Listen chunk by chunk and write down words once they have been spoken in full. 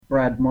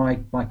Brad,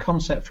 my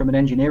concept from an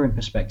engineering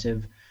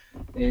perspective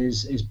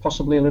is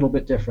possibly a little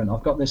bit different.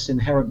 I've got this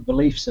inherent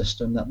belief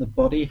system that the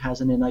body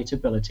has an innate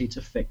ability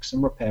to fix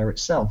and repair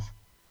itself.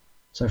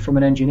 So from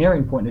an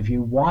engineering point of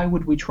view, why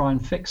would we try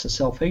and fix a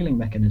self-healing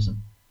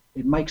mechanism?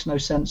 It makes no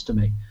sense to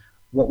me.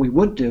 What we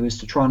would do is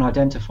to try and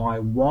identify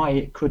why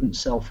it couldn't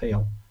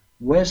self-heal.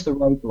 Where's the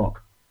roadblock?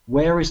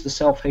 Where is the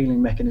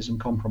self-healing mechanism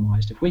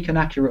compromised? If we can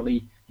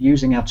accurately,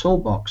 using our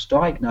toolbox,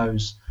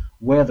 diagnose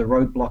where the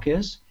roadblock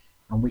is,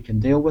 and we can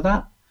deal with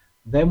that,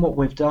 then what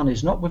we've done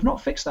is we've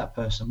not fixed that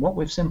person. What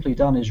we've simply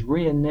done is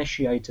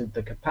reinitiated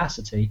the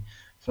capacity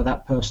for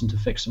that person to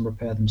fix and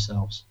repair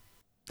themselves.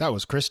 That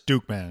was Chris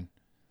Dukeman.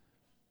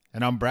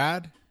 And I'm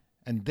Brad,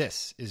 and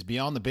this is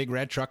Beyond the Big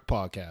Red Truck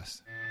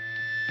Podcast.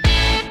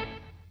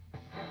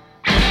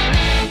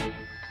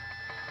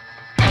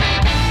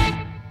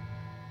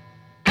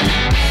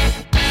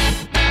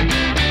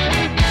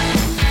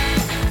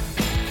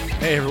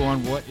 Hey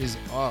everyone, what is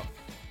up?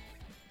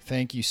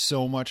 Thank you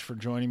so much for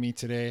joining me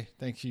today.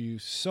 Thank you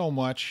so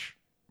much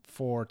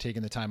for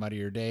taking the time out of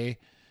your day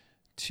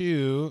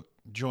to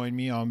join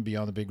me on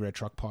Beyond the Big Red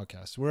Truck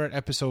Podcast. We're at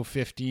episode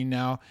 15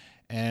 now,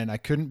 and I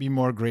couldn't be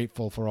more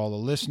grateful for all the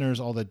listeners,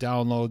 all the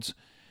downloads,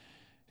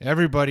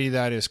 everybody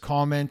that is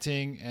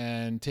commenting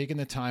and taking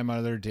the time out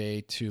of their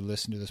day to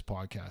listen to this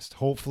podcast.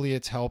 Hopefully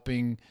it's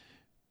helping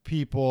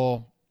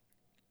people,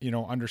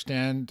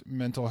 understand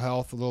mental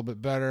health a little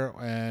bit better,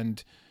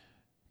 and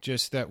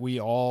just that we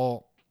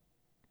all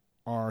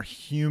are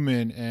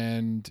human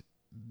and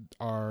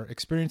our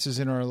experiences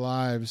in our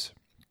lives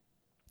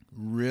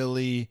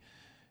really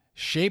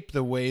shape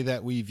the way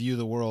that we view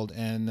the world,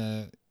 and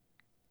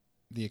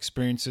the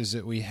experiences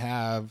that we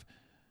have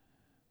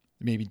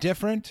may be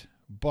different,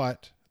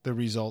 but the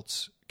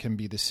results can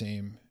be the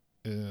same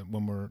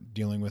when we're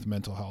dealing with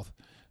mental health.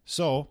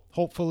 So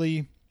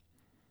hopefully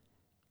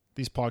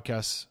these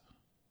podcasts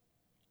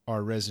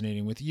are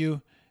resonating with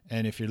you.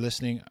 And if you're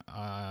listening,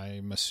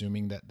 I'm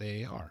assuming that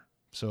they are.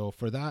 So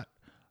for that,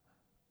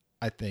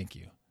 I thank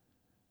you.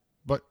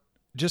 But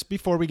just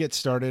before we get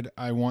started,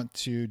 I want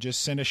to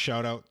just send a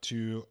shout out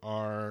to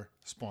our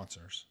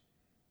sponsors.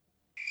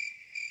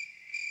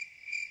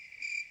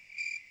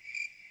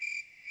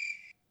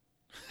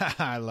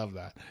 I love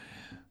that.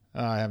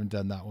 I haven't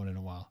done that one in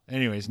a while.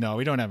 Anyways, no,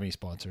 we don't have any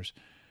sponsors.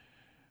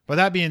 But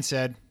that being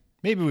said,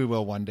 maybe we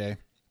will one day.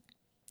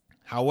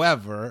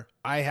 However,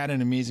 I had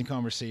an amazing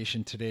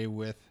conversation today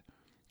with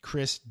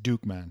Chris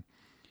Dukeman.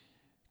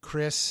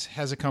 Chris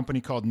has a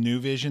company called New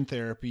Vision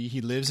Therapy.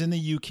 He lives in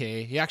the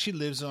UK. He actually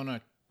lives on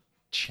a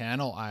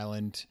Channel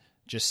Island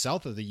just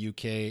south of the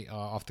UK,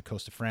 off the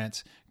coast of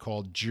France,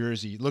 called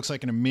Jersey. It looks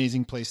like an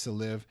amazing place to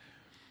live.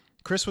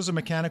 Chris was a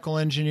mechanical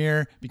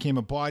engineer, became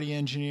a body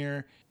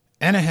engineer,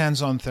 and a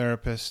hands-on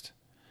therapist,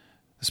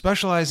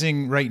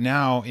 specializing right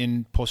now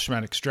in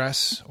post-traumatic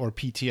stress, or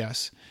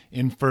PTS,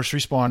 in first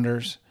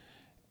responders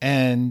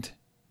and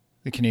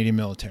the Canadian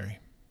military.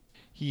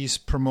 He's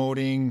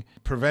promoting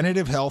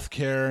preventative health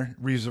care,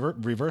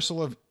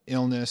 reversal of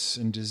illness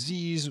and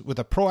disease with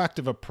a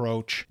proactive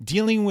approach,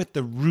 dealing with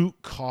the root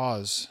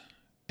cause.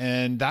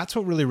 And that's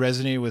what really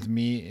resonated with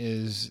me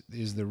is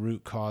the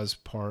root cause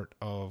part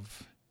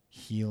of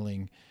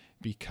healing,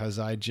 because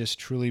I just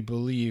truly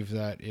believe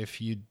that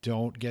if you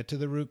don't get to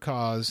the root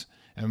cause,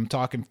 and I'm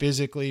talking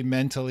physically,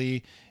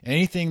 mentally,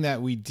 anything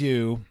that we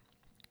do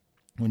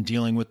when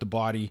dealing with the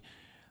body,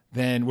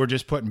 then we're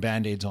just putting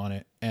Band-Aids on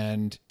it.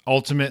 And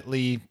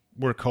ultimately,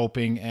 we're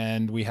coping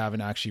and we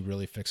haven't actually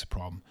really fixed a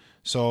problem.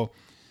 So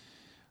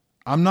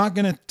I'm not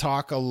going to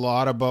talk a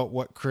lot about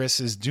what Chris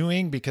is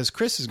doing, because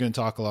Chris is going to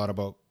talk a lot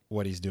about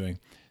what he's doing.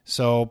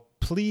 So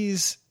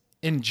please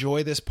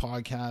enjoy this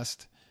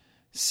podcast.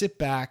 Sit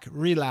back,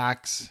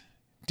 relax,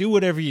 do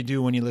whatever you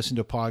do when you listen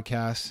to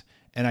podcasts.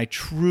 And I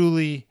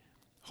truly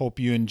hope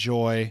you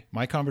enjoy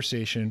my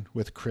conversation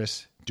with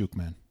Chris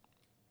Dukeman.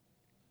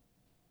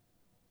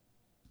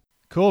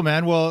 Cool,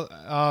 man. Well,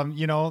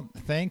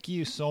 thank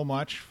you so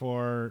much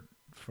for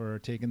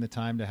taking the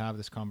time to have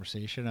this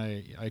conversation.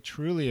 I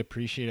truly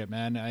appreciate it,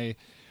 man. I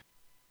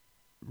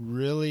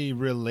really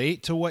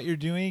relate to what you're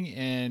doing,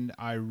 and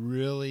I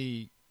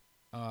really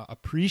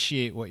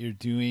appreciate what you're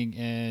doing.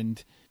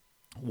 And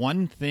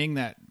one thing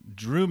that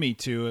drew me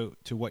to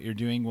what you're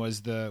doing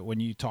was when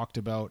you talked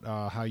about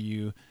how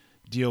you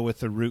deal with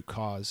the root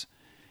cause,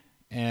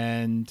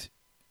 and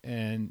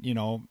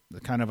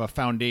kind of a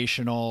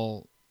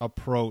foundational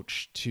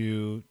approach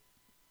to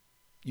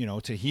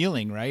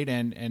healing, right?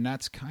 And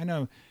that's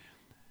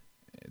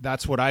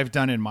what I've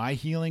done in my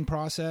healing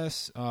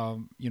process,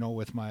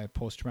 with my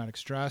post-traumatic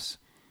stress.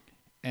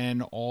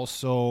 And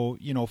also,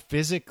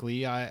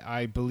 physically,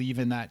 I believe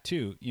in that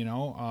too.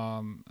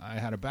 I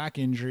had a back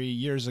injury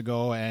years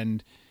ago,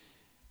 and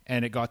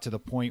it got to the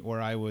point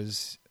where I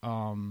was,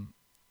 I'd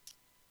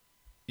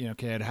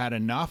had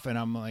enough, and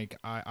I'm like,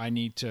 I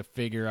need to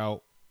figure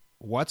out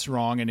what's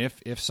wrong, and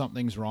if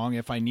something's wrong,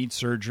 if I need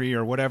surgery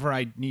or whatever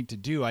I need to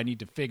do, I need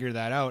to figure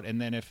that out.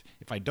 And then if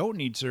I don't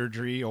need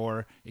surgery,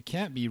 or it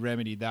can't be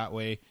remedied that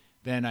way,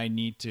 then I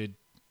need to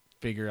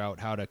figure out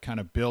how to kind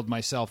of build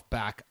myself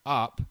back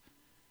up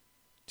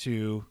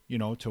to,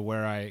 to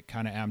where I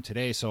kind of am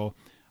today. So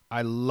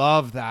I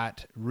love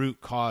that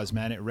root cause,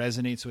 man. It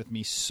resonates with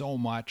me so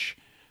much.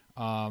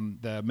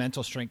 The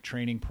mental strength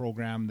training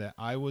program that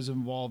I was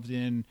involved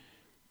in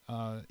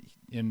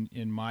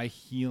my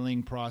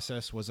healing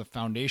process was a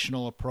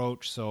foundational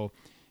approach. So,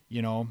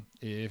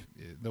 if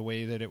the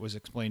way that it was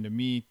explained to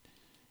me,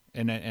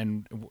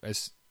 and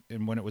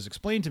when it was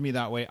explained to me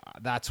that way,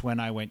 that's when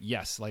I went,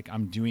 yes, like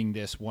I'm doing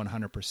this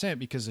 100%,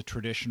 because the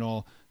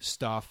traditional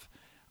stuff,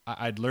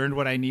 I'd learned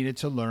what I needed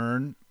to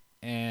learn,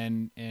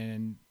 and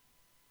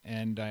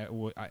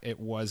it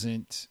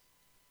wasn't,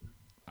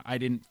 I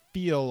didn't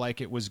feel like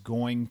it was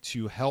going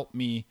to help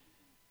me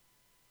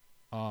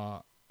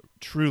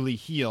truly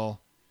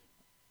heal.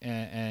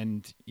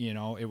 And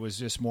it was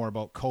just more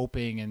about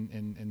coping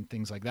and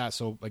things like that.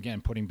 So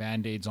again, putting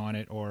Band-Aids on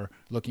it or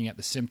looking at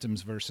the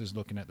symptoms versus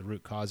looking at the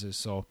root causes.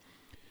 So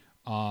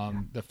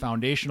the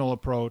foundational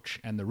approach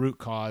and the root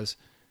cause,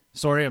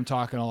 sorry, I'm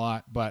talking a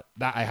lot, but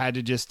that I had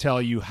to just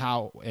tell you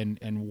how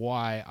and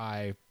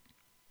why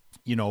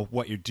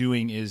what you're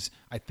doing is,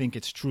 I think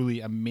it's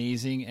truly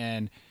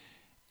amazing.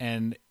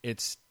 And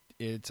it's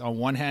on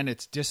one hand,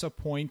 it's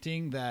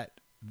disappointing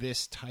that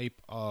this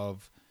type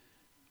of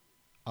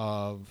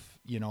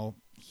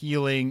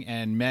healing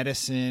and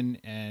medicine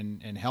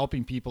and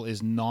helping people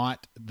is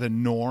not the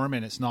norm,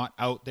 and it's not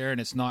out there, and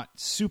it's not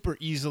super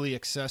easily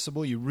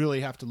accessible. You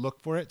really have to look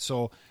for it.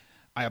 So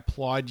I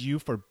applaud you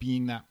for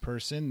being that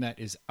person that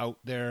is out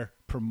there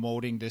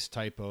promoting this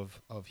type of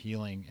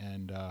healing.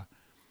 And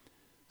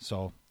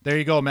so there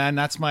you go, man.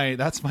 That's my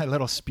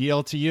little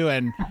spiel to you.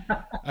 And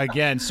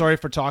again, sorry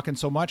for talking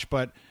so much,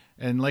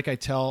 and like I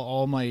tell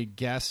all my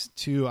guests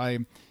too,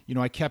 I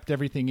kept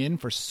everything in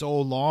for so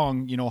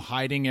long,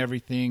 hiding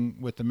everything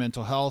with the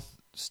mental health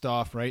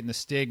stuff, right? And the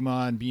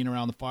stigma and being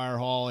around the fire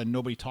hall, and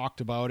nobody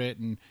talked about it.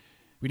 And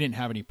we didn't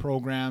have any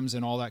programs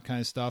and all that kind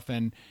of stuff.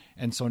 And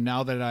so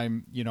now that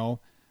I'm,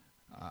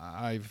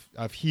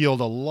 I've healed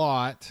a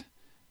lot,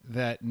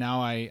 that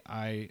now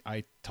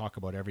I talk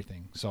about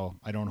everything. So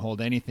I don't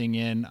hold anything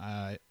in.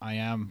 I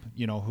am,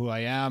 who I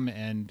am,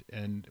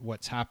 and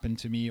what's happened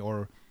to me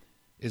or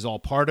is all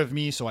part of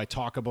me. So I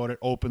talk about it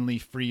openly,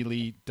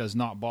 freely, does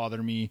not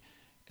bother me.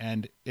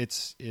 And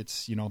it's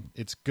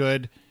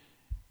good.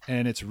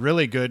 And it's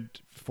really good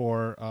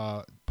for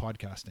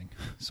podcasting.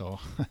 So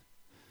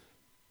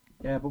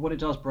yeah, but what it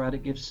does, Brad,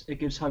 it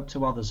gives hope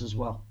to others as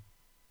well.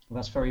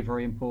 That's very,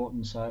 very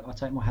important. So I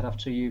take my hat off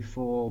to you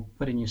for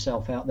putting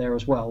yourself out there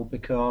as well,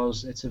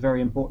 because it's a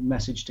very important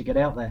message to get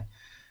out there.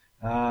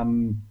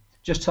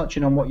 Just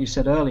touching on what you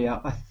said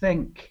earlier, I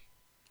think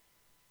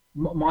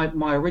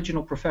my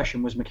original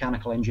profession was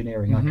mechanical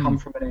engineering. Mm-hmm. I come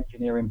from an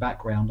engineering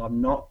background. I'm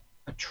not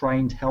a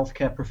trained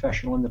healthcare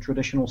professional in the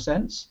traditional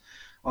sense.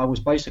 I was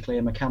basically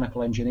a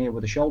mechanical engineer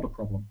with a shoulder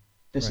problem.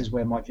 This is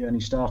where my journey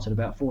started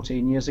about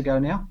 14 years ago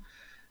now.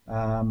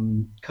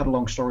 Cut a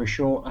long story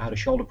short, I had a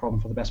shoulder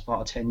problem for the best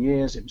part of 10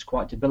 years. It was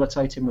quite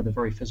debilitating with a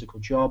very physical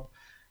job,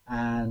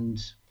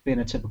 and being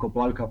a typical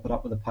bloke, I put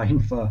up with the pain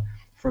for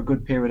a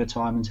good period of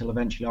time until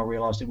eventually I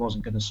realized it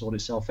wasn't going to sort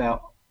itself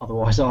out.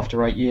 Otherwise,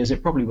 after 8 years,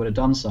 it probably would have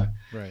done so.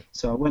 Right.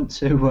 So I went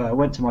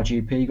to my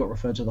GP, got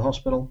referred to the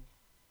hospital,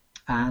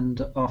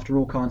 and after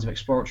all kinds of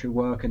exploratory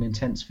work and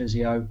intense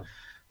physio,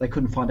 they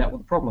couldn't find out what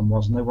the problem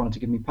was, and they wanted to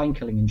give me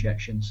painkilling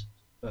injections.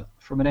 But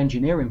from an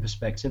engineering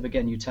perspective,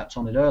 again, you tapped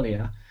on it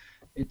earlier,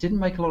 it didn't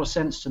make a lot of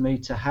sense to me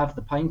to have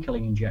the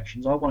painkilling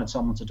injections. I wanted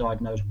someone to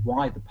diagnose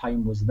why the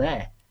pain was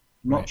there,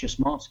 not just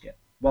mask it,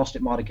 whilst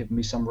it might have given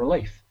me some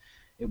relief.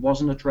 It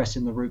wasn't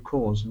addressing the root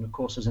cause. And of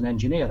course, as an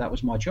engineer, that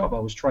was my job. I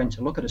was trained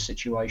to look at a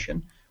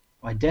situation,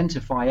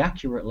 identify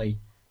accurately,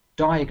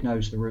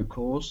 diagnose the root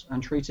cause,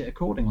 and treat it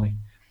accordingly.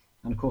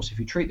 And of course, if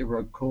you treat the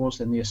root cause,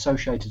 then the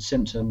associated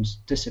symptoms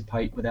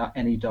dissipate without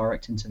any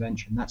direct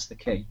intervention. That's the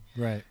key.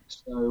 Right.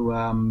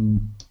 So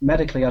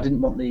medically, I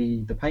didn't want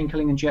the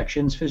painkilling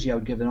injections. Physio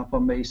had given up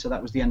on me, so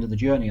that was the end of the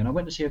journey. And I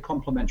went to see a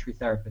complementary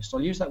therapist.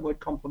 I'll use that word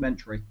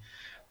complementary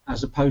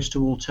as opposed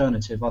to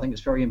alternative. I think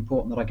it's very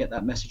important that I get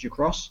that message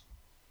across.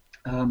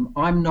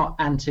 I'm not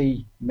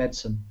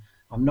anti-medicine.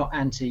 I'm not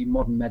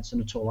anti-modern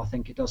medicine at all. I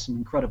think it does some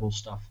incredible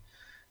stuff.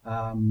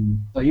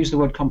 I use the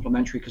word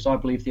complementary because I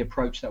believe the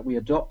approach that we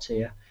adopt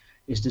here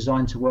is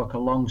designed to work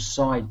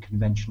alongside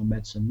conventional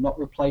medicine, not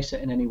replace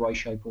it in any way,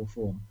 shape, or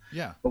form.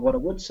 Yeah. But what I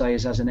would say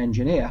is, as an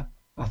engineer,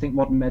 I think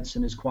modern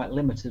medicine is quite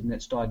limited in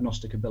its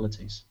diagnostic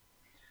abilities.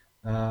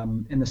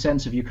 In the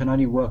sense of you can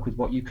only work with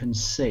what you can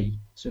see.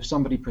 So if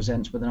somebody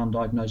presents with an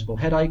undiagnosable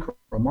headache or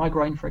a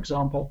migraine, for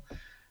example,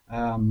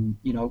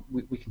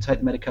 we can take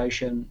the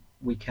medication,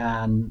 we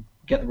can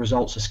get the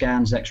results of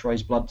scans,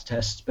 x-rays, blood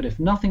tests, but if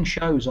nothing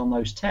shows on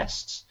those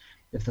tests,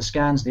 if the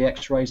scans, the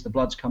x-rays, the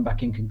bloods come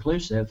back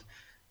inconclusive,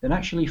 then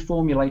actually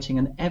formulating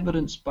an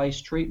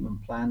evidence-based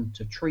treatment plan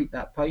to treat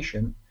that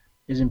patient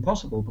is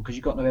impossible because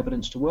you've got no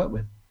evidence to work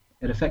with.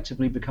 It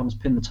effectively becomes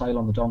pin the tail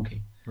on the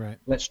donkey. Right.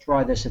 Let's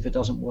try this. If it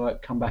doesn't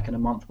work, come back in a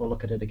month, we'll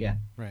look at it again.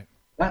 Right.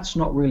 That's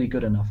not really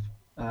good enough.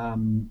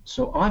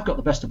 So I've got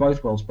the best of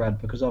both worlds,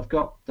 Brad, because I've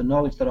got the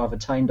knowledge that I've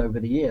attained over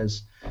the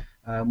years,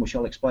 which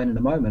I'll explain in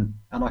a moment,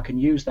 and I can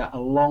use that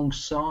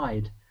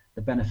alongside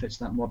the benefits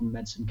that modern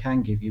medicine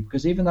can give you.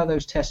 Because even though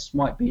those tests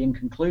might be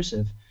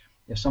inconclusive,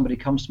 if somebody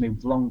comes to me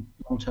with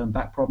long-term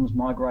back problems,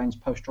 migraines,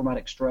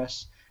 post-traumatic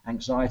stress,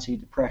 anxiety,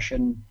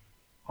 depression,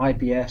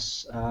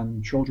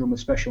 IBS, children with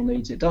special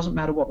needs, it doesn't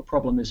matter what the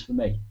problem is for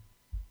me.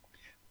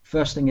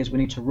 First thing is we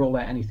need to rule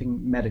out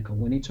anything medical.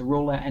 We need to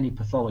rule out any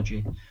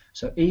pathology.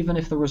 So even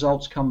if the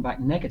results come back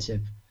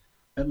negative,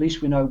 at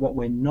least we know what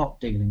we're not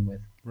dealing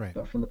with. Right.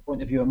 But from the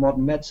point of view of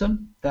modern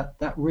medicine,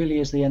 that really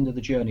is the end of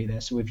the journey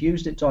there. So we've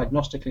used it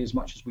diagnostically as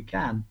much as we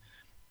can,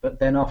 but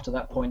then after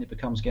that point it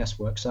becomes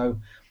guesswork. So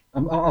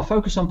I'll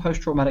focus on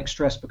post-traumatic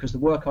stress because the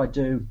work I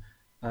do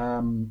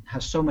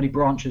has so many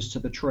branches to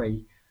the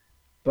tree,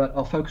 but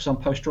I'll focus on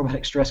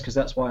post-traumatic stress because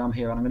that's why I'm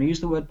here. And I'm going to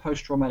use the word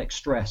post-traumatic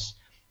stress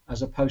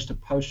as opposed to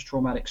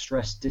post-traumatic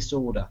stress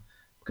disorder,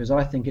 because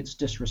I think it's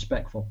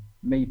disrespectful,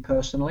 me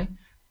personally,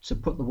 to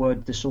put the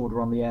word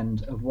disorder on the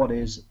end of what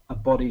is a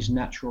body's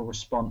natural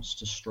response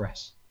to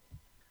stress.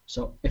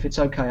 So if it's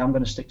okay, I'm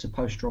going to stick to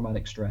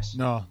post-traumatic stress.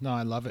 No,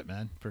 I love it,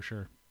 man, for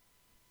sure.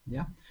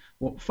 Yeah.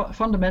 Well,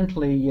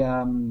 fundamentally,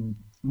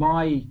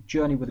 my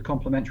journey with a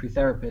complementary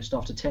therapist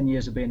after 10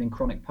 years of being in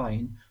chronic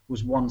pain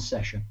was one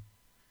session.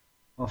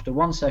 After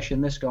one session,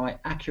 this guy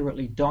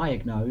accurately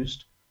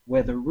diagnosed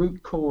where the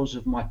root cause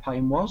of my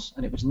pain was,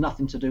 and it was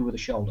nothing to do with the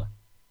shoulder.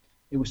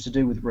 It was to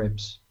do with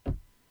ribs.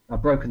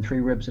 I'd broken 3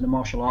 ribs in a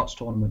martial arts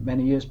tournament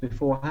many years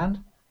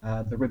beforehand.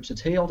 The ribs had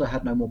healed. I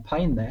had no more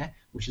pain there,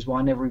 which is why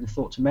I never even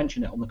thought to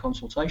mention it on the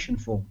consultation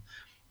form.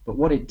 But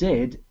what it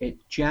did,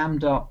 it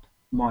jammed up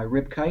my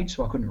rib cage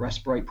so I couldn't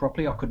respirate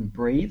properly. I couldn't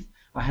breathe.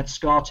 I had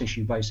scar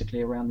tissue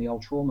basically around the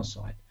old trauma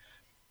site.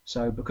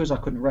 So because I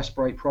couldn't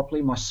respirate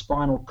properly, my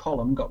spinal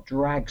column got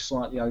dragged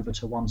slightly over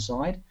to one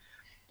side,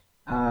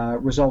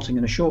 resulting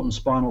in a shortened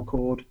spinal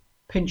cord,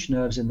 pinched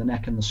nerves in the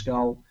neck and the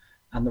skull,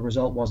 and the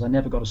result was I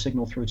never got a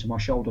signal through to my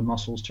shoulder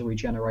muscles to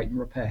regenerate and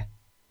repair.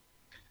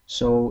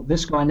 So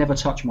this guy never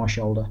touched my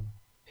shoulder.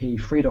 He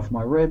freed off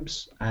my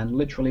ribs, and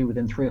literally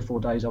within 3 or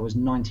 4 days I was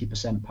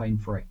 90%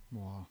 pain-free.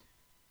 Wow.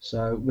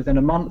 So within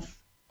a month,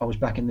 I was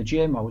back in the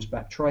gym, I was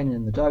back training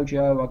in the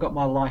dojo, I got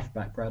my life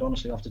back, Brad.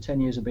 Honestly, after 10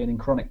 years of being in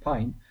chronic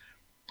pain,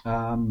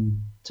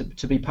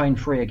 to be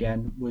pain-free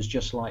again was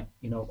just like,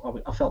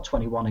 I felt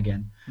 21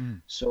 again.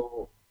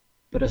 So,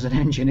 but as an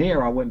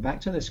engineer, I went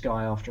back to this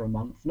guy after a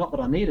month. Not that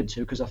I needed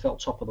to, because I felt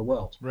top of the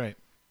world. Right.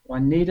 I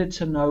needed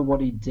to know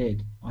what he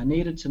did. I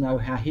needed to know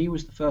how he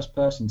was the first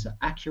person to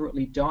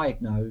accurately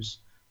diagnose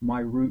my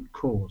root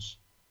cause.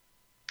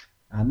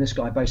 And this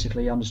guy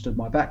basically understood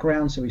my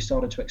background, so he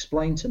started to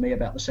explain to me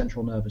about the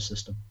central nervous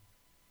system.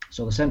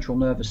 So the central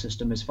nervous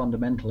system is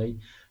fundamentally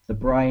the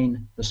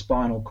brain, the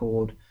spinal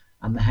cord,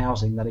 and the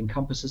housing that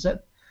encompasses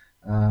it.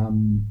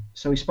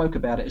 So he spoke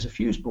about it as a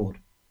fuse board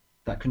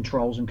that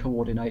controls and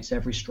coordinates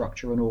every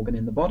structure and organ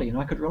in the body, and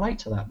I could relate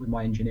to that with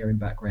my engineering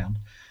background.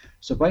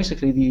 So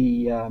basically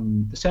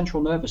the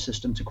central nervous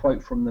system, to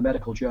quote from the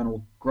medical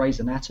journal Gray's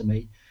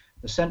Anatomy,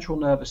 the central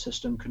nervous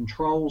system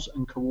controls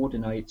and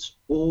coordinates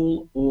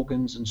all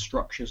organs and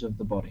structures of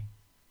the body.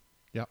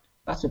 Yep.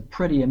 That's a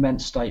pretty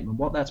immense statement.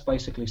 What that's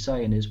basically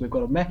saying is we've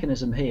got a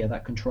mechanism here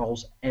that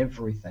controls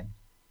everything.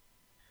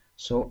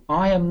 So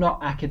I am not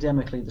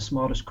academically the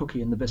smartest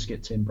cookie in the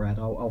biscuit tin, Brad.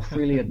 I'll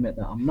freely admit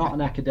that. I'm not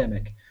an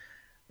academic.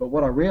 But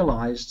what I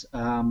realized,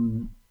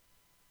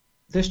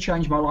 this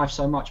changed my life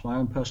so much, my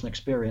own personal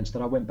experience,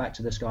 that I went back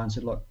to this guy and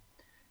said, look,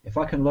 if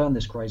I can learn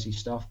this crazy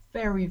stuff,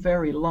 very,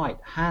 very light,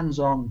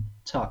 hands-on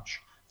touch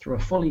through a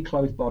fully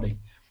clothed body,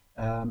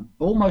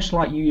 almost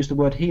like you used the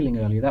word healing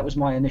earlier. That was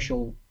my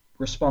initial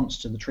response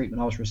to the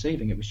treatment I was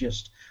receiving. It was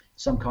just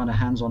some kind of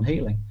hands-on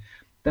healing.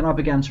 Then I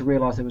began to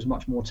realize there was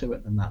much more to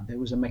it than that. There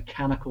was a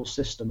mechanical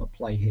system at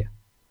play here.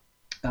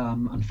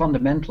 And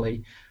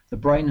fundamentally, the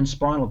brain and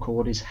spinal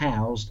cord is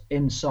housed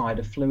inside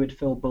a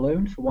fluid-filled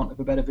balloon, for want of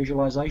a better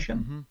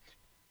visualization.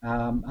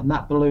 Mm-hmm. And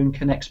that balloon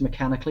connects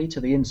mechanically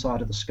to the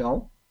inside of the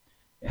skull.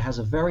 It has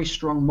a very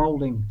strong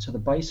molding to the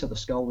base of the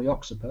skull, the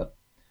occiput,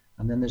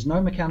 and then there's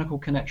no mechanical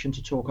connection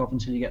to talk of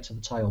until you get to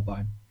the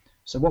tailbone.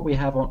 So what we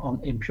have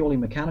in purely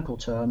mechanical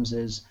terms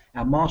is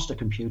our master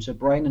computer,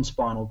 brain and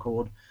spinal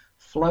cord,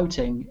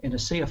 floating in a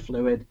sea of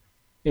fluid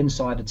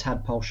inside a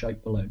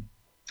tadpole-shaped balloon.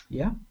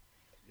 Yeah?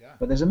 Yeah.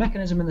 But there's a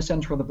mechanism in the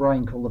center of the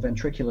brain called the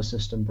ventricular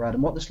system, Brad,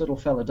 and what this little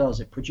fella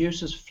does, it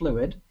produces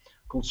fluid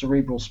called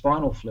cerebral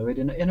spinal fluid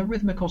in a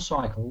rhythmical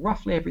cycle,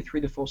 roughly every 3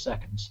 to 4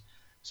 seconds.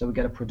 So we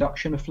get a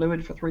production of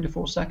fluid for 3 to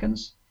 4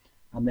 seconds,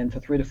 and then for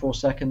 3 to 4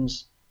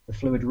 seconds, the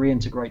fluid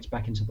reintegrates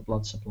back into the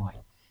blood supply.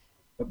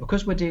 But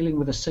because we're dealing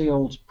with a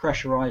sealed,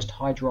 pressurized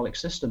hydraulic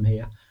system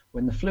here,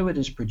 when the fluid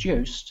is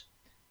produced,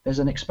 there's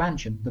an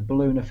expansion. The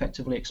balloon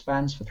effectively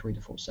expands for 3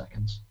 to 4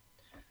 seconds.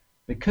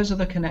 Because of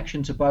the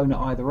connection to bone at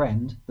either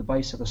end, the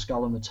base of the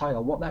skull and the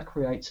tail, what that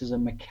creates is a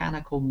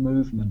mechanical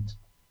movement.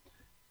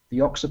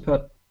 The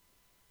occiput,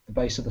 the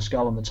base of the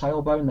skull and the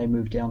tailbone, they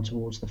move down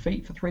towards the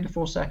feet for 3 to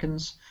 4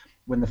 seconds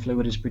when the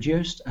fluid is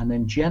produced, and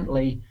then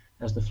gently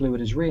As the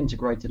fluid is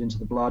reintegrated into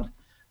the blood,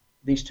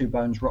 these two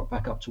bones rock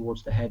back up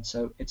towards the head.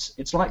 So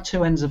it's like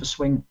two ends of a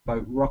swing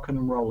boat, rocking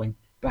and rolling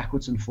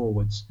backwards and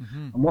forwards.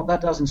 And what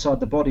that does inside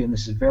the body, and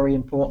this is very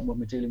important when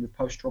we're dealing with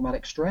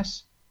post-traumatic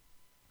stress,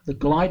 the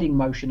gliding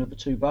motion of the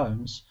two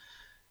bones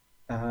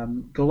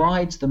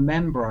glides the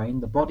membrane,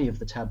 the body of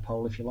the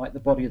tadpole, if you like, the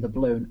body of the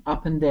balloon,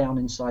 up and down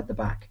inside the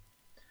back.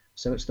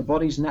 So it's the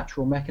body's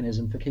natural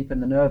mechanism for keeping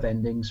the nerve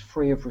endings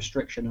free of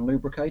restriction and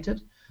lubricated,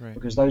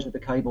 because those are the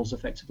cables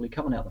effectively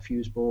coming out the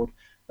fuse board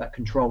that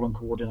control and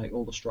coordinate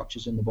all the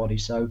structures in the body.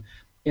 So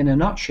in a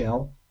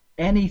nutshell,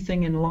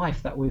 anything in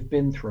life that we've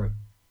been through,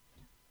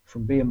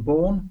 from being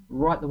born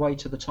right the way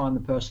to the time the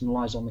person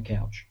lies on the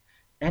couch,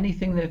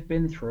 anything they've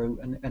been through,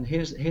 and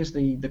here's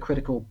the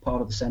critical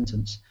part of the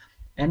sentence,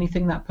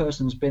 anything that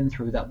person's been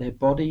through that their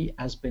body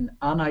has been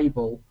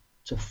unable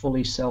to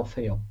fully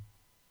self-heal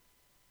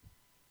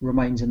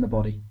remains in the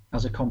body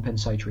as a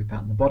compensatory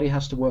pattern. The body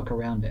has to work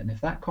around it, and if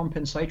that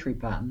compensatory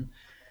pattern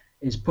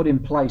is put in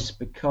place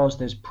because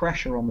there's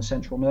pressure on the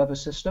central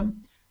nervous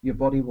system, your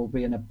body will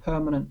be in a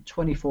permanent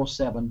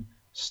 24/7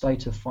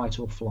 state of fight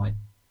or flight,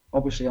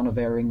 obviously on a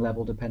varying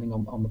level depending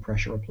on the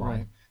pressure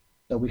applied.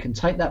 So we can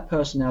take that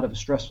person out of a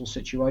stressful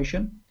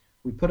situation,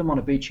 we put them on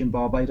a beach in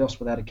Barbados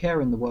without a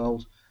care in the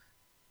world,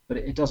 but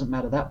it doesn't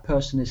matter. That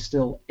person is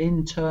still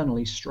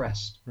internally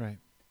stressed.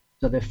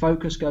 So their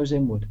focus goes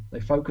inward.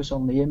 They focus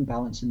on the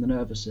imbalance in the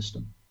nervous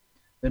system.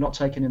 They're not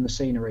taking in the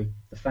scenery,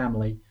 the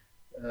family,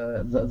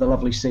 the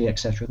lovely sea,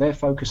 etc. They're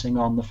focusing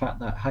on the fact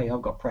that, hey,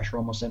 I've got pressure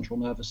on my central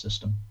nervous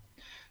system.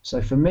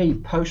 So for me,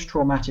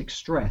 post-traumatic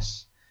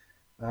stress,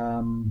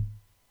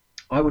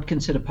 I would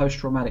consider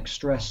post-traumatic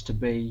stress to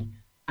be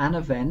an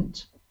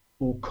event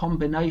or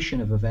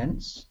combination of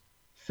events,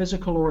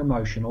 physical or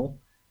emotional,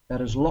 that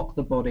has locked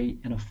the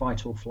body in a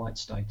fight or flight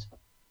state.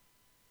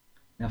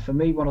 Now, for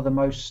me, one of the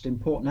most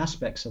important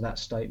aspects of that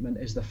statement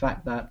is the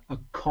fact that a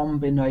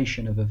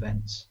combination of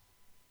events.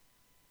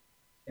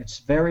 It's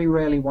very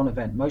rarely one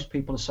event. Most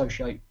people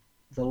associate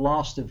the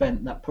last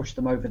event that pushed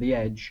them over the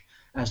edge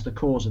as the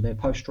cause of their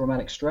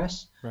post-traumatic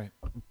stress.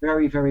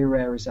 Very, very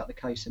rare is that the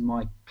case in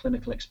my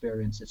clinical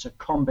experience. It's a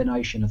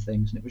combination of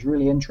things. And it was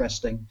really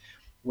interesting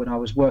when I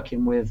was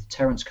working with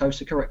Terence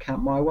Kosaker at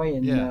Camp My Way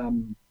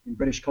in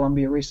British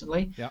Columbia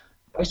recently.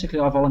 Basically,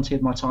 I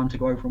volunteered my time to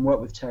go over and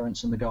work with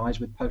Terence and the guys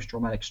with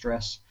post-traumatic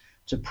stress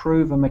to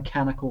prove a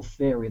mechanical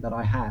theory that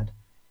I had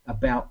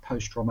about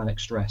post-traumatic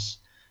stress.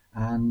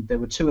 And there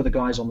were two of the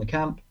guys on the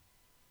camp.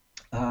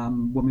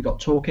 When we got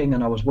talking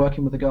and I was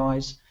working with the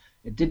guys,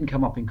 it didn't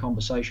come up in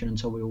conversation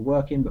until we were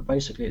working, but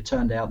basically it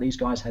turned out these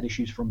guys had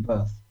issues from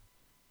birth.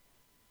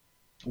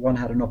 One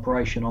had an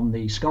operation on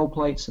the skull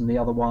plates and the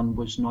other one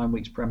was 9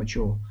 weeks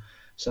premature.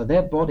 So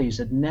their bodies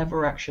had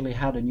never actually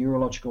had a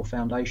neurological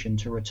foundation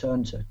to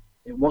return to.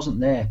 It wasn't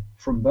there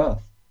from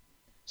birth.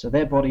 So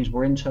their bodies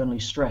were internally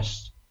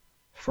stressed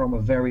from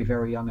a very,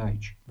 very young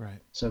age.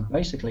 So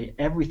basically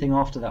everything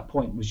after that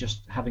point was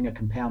just having a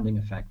compounding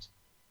effect.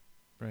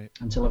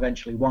 Until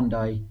eventually one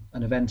day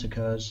an event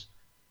occurs,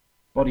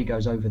 body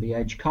goes over the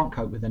edge, can't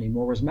cope with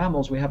anymore. As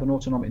mammals, we have an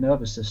autonomic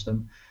nervous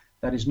system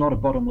that is not a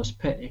bottomless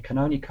pit. It can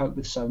only cope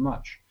with so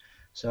much.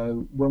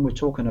 So when we're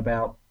talking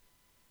about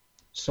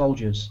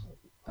soldiers,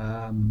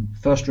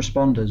 first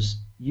responders,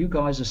 you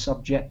guys are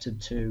subjected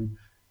to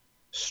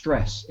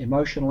stress,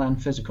 emotional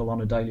and physical,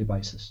 on a daily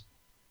basis.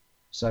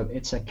 So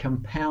it's a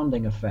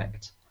compounding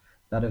effect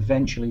that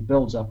eventually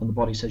builds up and the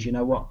body says, you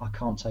know what, I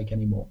can't take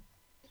any more.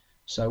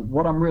 So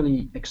what I'm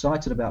really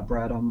excited about,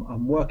 Brad,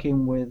 I'm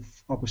working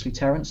with, obviously,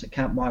 Terence at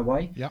Camp My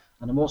Way,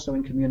 and I'm also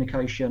in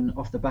communication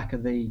off the back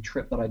of the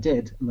trip that I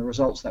did and the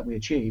results that we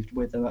achieved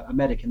with a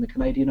medic in the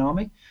Canadian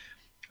Army,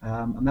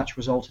 and that's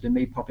resulted in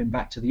me popping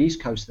back to the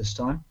East Coast this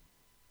time,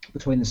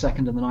 between the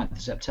 2nd and the 9th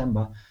of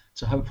September,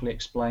 to hopefully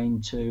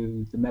explain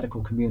to the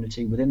medical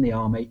community within the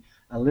Army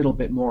a little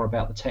bit more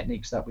about the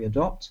techniques that we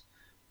adopt,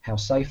 how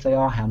safe they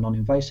are, how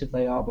non-invasive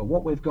they are, but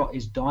what we've got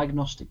is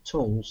diagnostic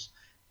tools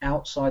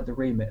outside the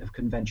remit of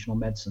conventional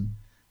medicine.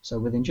 So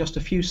within just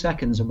a few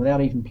seconds and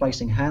without even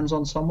placing hands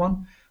on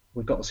someone,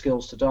 we've got the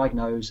skills to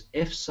diagnose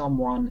if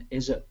someone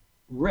is at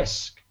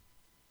risk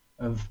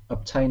of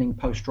obtaining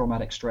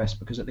post-traumatic stress,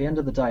 because at the end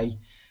of the day,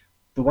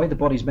 the way the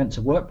body's meant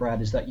to work,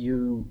 Brad, is that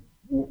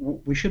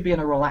we should be in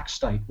a relaxed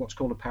state, what's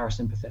called a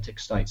parasympathetic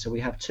state. So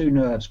we have two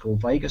nerves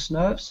called vagus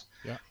nerves.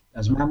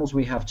 As mammals,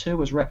 we have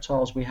two. As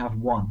reptiles, we have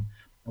one.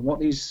 And what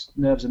these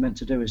nerves are meant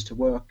to do is to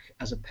work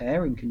as a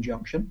pair in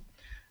conjunction.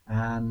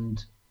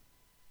 And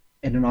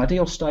in an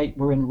ideal state,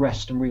 we're in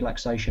rest and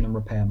relaxation and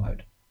repair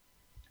mode.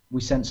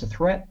 We sense a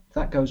threat,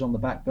 that goes on the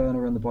back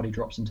burner and the body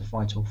drops into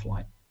fight or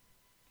flight.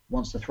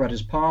 Once the threat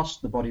has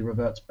passed, the body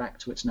reverts back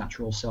to its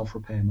natural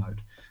self-repair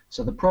mode.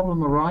 So the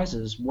problem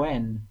arises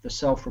when the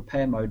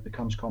self-repair mode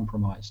becomes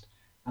compromised.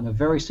 And a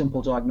very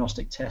simple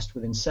diagnostic test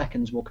within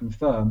seconds will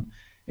confirm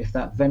if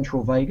that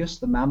ventral vagus,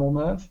 the mammal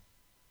nerve,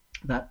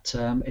 that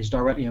is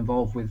directly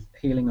involved with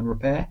healing and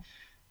repair,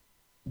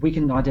 we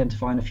can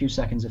identify in a few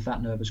seconds if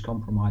that nerve is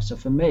compromised. So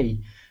for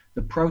me,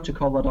 The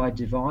protocol that I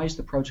devised,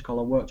 the protocol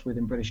I worked with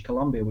in British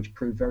Columbia, which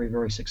proved very,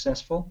 very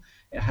successful,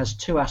 it has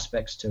two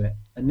aspects to it.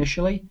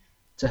 Initially,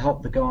 to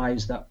help the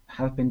guys that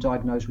have been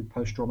diagnosed with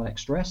post-traumatic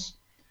stress,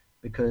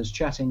 because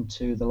chatting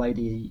to the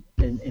lady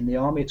in the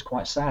army, it's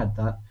quite sad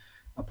that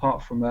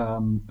apart from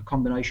a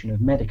combination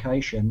of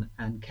medication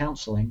and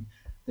counseling,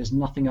 there's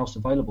nothing else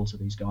available to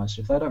these guys.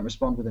 So if they don't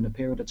respond within a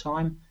period of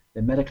time,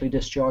 they're medically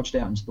discharged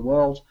out into the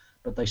world,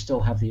 but they still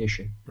have the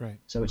issue. Right.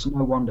 So it's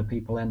no wonder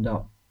people end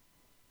up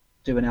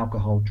doing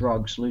alcohol,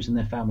 drugs, losing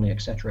their family,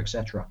 etc.,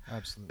 etc.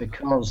 Absolutely.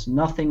 Because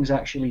nothing's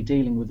actually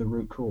dealing with the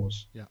root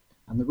cause. Yeah.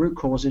 And the root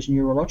cause is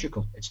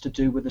neurological. It's to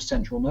do with the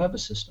central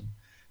nervous system.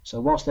 So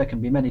whilst there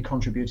can be many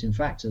contributing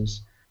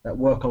factors that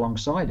work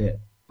alongside it,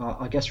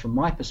 I guess from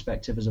my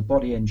perspective as a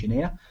body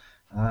engineer,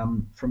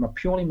 from a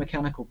purely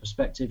mechanical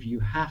perspective, you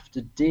have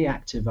to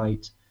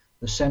deactivate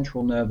the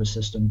central nervous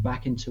system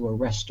back into a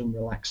rest and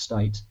relaxed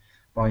state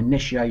by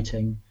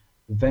initiating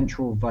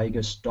ventral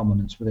vagus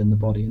dominance within the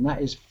body, and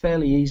that is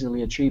fairly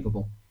easily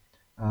achievable.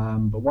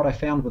 But what I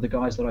found with the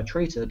guys that I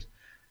treated,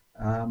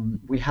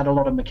 we had a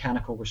lot of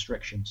mechanical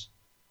restrictions.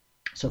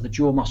 So the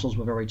jaw muscles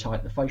were very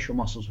tight, the facial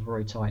muscles were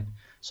very tight.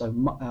 So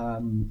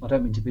I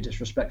don't mean to be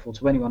disrespectful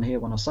to anyone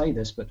here when I say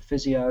this, but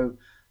physio,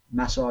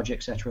 massage,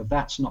 etc.,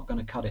 that's not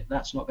going to cut it.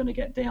 That's not going to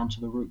get down to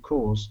the root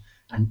cause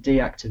and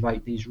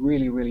deactivate these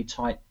really, really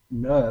tight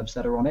nerves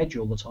that are on edge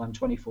all the time,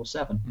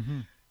 24/7. Mm-hmm.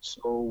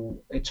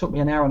 So it took me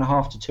an hour and a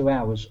half to 2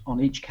 hours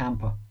on each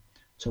camper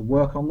to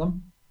work on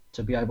them,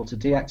 to be able to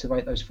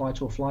deactivate those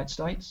fight or flight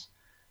states.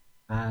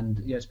 And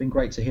yeah, it's been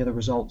great to hear the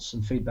results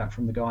and feedback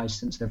from the guys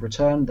since they've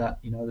returned that,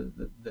 you know,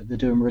 they're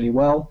doing really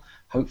well.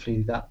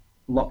 Hopefully that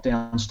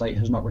lockdown state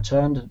has not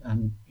returned,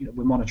 and you know,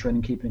 we're monitoring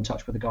and keeping in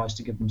touch with the guys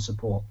to give them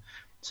support.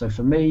 So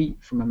for me,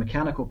 from a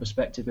mechanical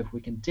perspective, if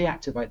we can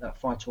deactivate that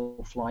fight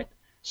or flight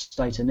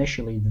state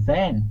initially,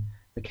 then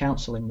the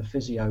counseling, the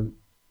physio,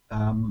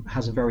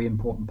 has a very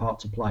important part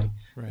to play.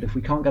 Right. But if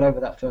we can't get over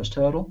that first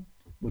hurdle,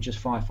 we're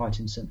just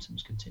firefighting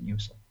symptoms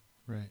continuously.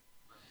 Right.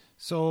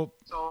 So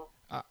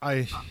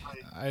I'm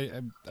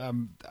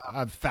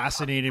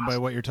fascinated by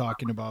what you're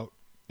talking about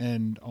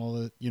and all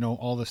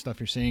the stuff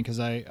you're saying, because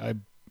I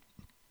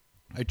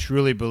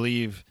truly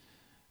believe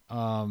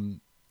that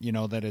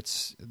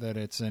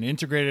it's an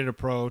integrated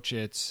approach.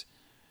 It's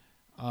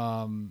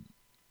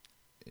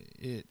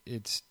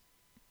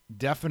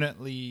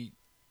definitely,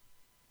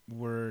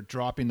 we're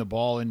dropping the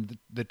ball in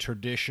the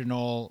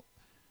traditional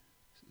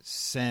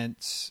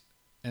sense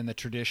and the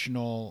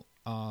traditional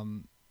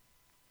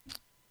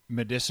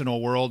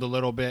medicinal world a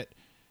little bit,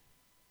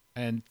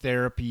 and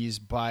therapies,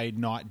 by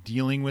not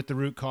dealing with the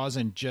root cause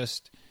and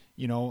just,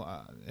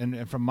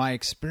 and from my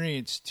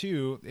experience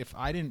too, if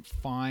I didn't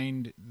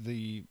find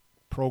the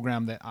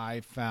program that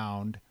I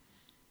found,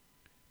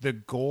 the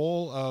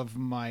goal of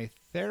my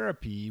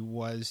therapy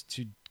was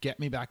to get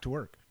me back to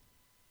work,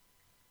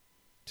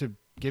 to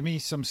give me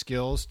some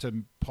skills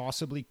to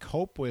possibly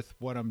cope with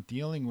what I'm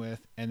dealing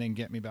with and then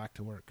get me back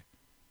to work.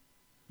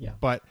 Yeah.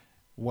 But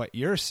what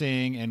you're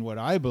saying and what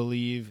I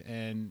believe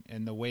and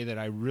the way that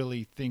I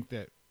really think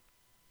that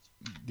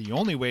the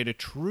only way to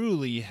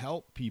truly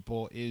help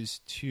people is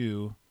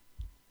to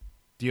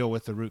deal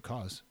with the root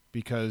cause,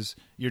 because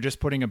you're just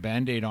putting a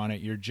Band-Aid on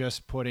it. You're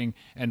just putting,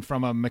 and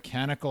from a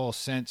mechanical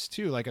sense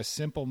too, like a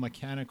simple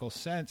mechanical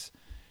sense,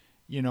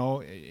 in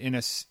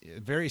a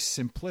very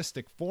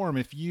simplistic form,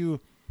 if you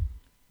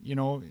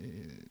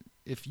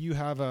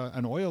have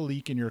an oil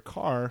leak in your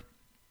car,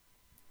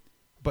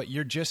 but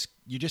you just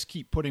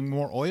keep putting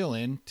more oil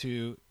in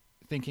to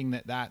thinking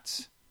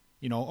that's,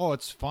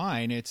 it's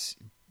fine.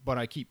 But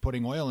I keep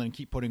putting oil in,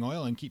 keep putting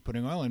oil in, keep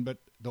putting oil in, but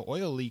the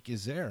oil leak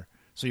is there.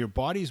 So your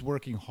body's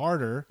working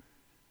harder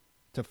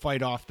to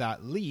fight off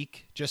that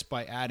leak just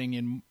by adding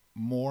in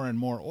more and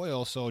more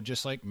oil. So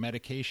just like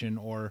medication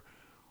or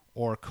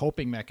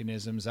coping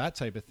mechanisms, that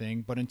type of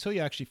thing. But until you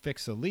actually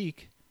fix the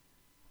leak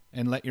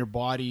and let your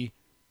body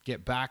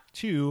get back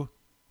to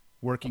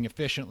working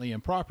efficiently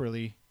and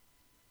properly,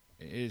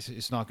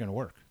 it's not going to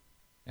work.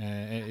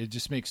 And it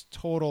just makes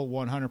total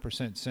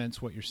 100%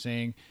 sense what you're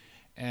saying.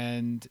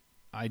 And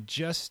I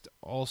just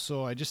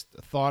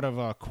thought of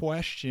a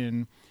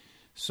question.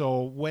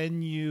 So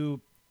when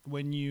you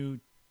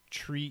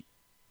treat,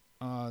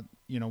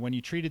 when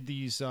you treated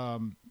these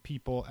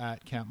people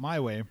at Camp My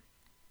Way,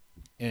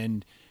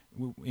 and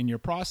in your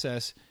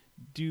process,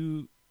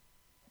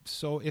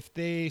 so if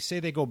they say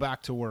they go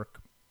back to work,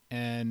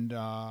 and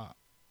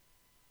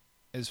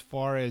as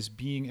far as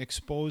being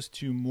exposed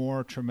to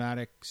more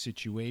traumatic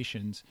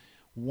situations,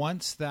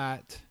 once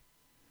that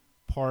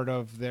part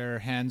of their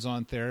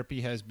hands-on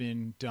therapy has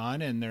been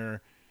done and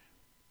their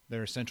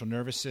central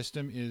nervous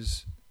system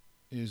is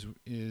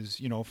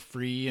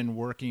free and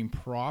working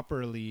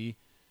properly,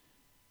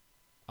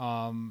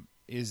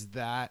 is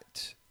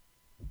that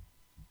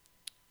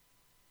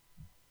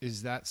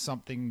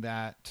something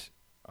that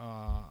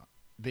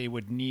they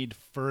would need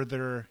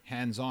further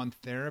hands-on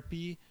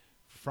therapy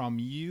from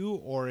you,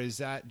 or is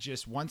that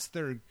just once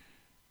they're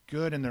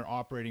good and they're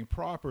operating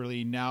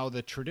properly, now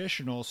the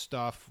traditional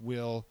stuff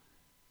will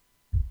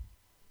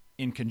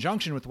in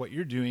conjunction with what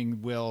you're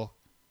doing will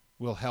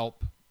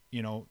help,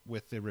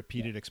 with the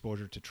repeated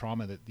exposure to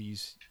trauma that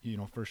these,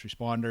 first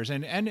responders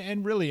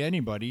and really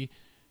anybody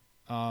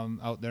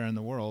out there in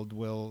the world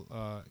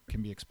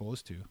can be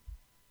exposed to.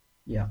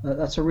 Yeah,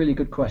 that's a really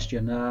good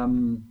question.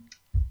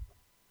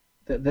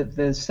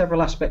 There's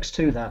several aspects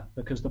to that,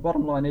 because the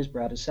bottom line is,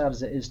 Brad, as sad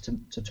as it is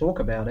to talk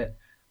about it,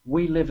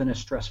 we live in a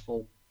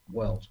stressful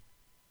world.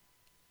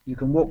 You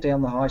can walk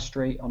down the high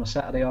street on a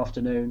Saturday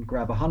afternoon,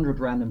 grab 100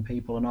 random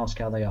people and ask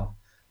how they are.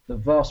 The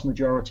vast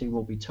majority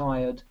will be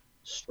tired,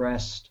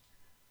 stressed,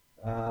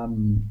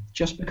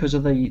 just because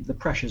of the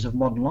pressures of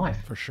modern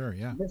life. For sure,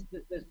 yeah.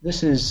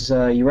 This is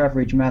your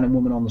average man and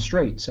woman on the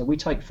street. So we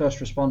take first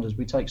responders,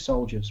 we take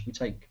soldiers, we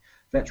take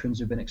veterans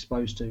who've been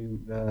exposed to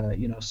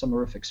some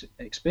horrific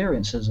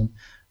experiences, and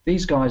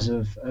these guys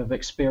have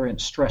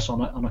experienced stress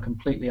on a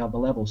completely other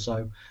level.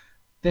 So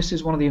this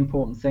is one of the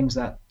important things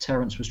that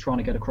Terence was trying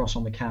to get across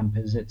on the camp,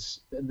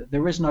 is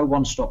there is no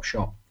one-stop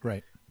shop.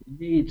 Right.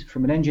 We need,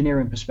 from an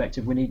engineering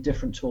perspective, we need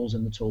different tools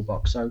in the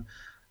toolbox. So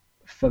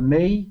for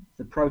me,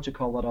 the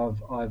protocol that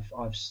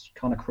I've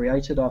kind of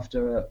created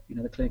after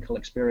the clinical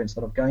experience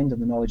that I've gained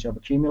and the knowledge I've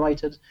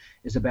accumulated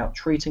is about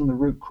treating the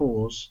root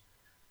cause.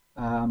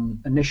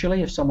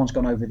 Initially, if someone's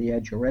gone over the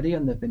edge already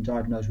and they've been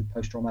diagnosed with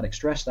post-traumatic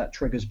stress, that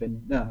trigger's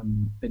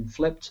been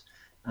flipped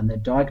and they're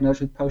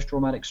diagnosed with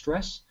post-traumatic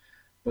stress.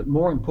 But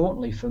more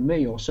importantly for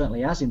me, or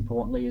certainly as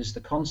importantly, is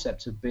the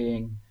concept of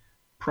being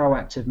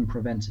proactive and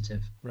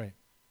preventative. Right.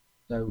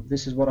 So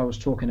this is what I was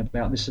talking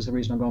about. This is the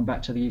reason I'm going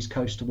back to the East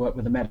Coast to work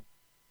with a medic,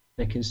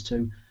 is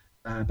to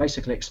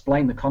basically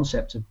explain the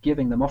concept of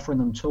offering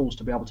them tools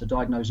to be able to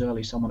diagnose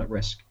early someone at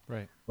risk.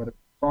 Right. Whether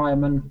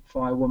fireman,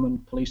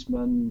 firewoman,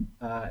 policeman,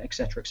 et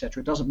cetera, et cetera.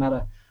 It doesn't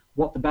matter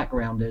what the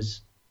background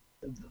is.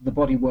 The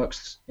body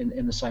works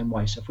in the same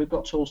way. So if we've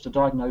got tools to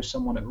diagnose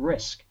someone at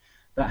risk,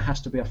 that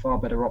has to be a far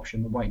better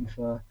option than waiting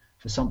for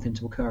something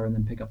to occur and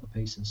then pick up the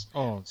pieces.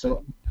 Oh,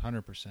 so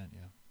 100%,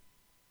 yeah.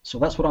 So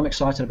that's what I'm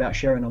excited about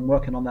sharing. I'm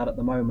working on that at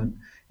the moment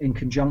in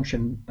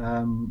conjunction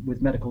with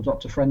a medical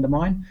doctor friend of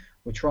mine.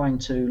 We're trying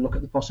to look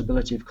at the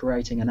possibility of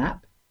creating an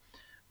app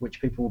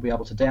which people will be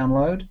able to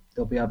download.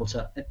 They'll be able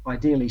to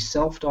ideally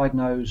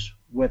self-diagnose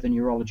whether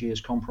neurology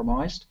is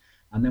compromised,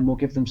 and then we'll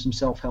give them some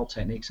self-help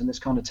techniques. And this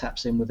kind of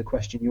taps in with the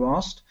question you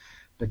asked,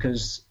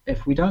 because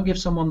if we don't give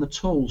someone the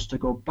tools to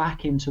go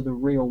back into the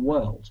real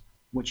world,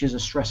 which is a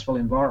stressful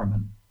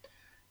environment,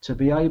 to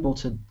be able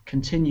to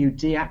continue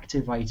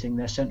deactivating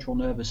their central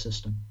nervous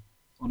system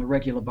on a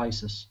regular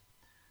basis,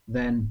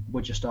 then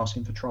we're just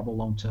asking for trouble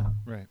long term.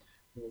 Right.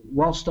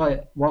 Whilst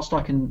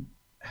I can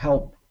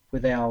help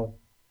with our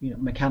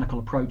mechanical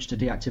approach to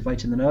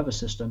deactivating the nervous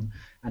system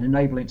and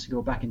enabling it to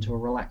go back into a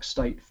relaxed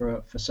state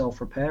for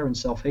self-repair and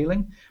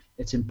self-healing,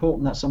 it's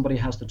important that somebody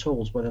has the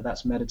tools, whether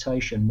that's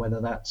meditation, whether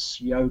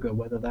that's yoga,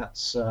 whether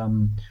that's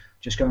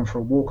just going for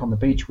a walk on the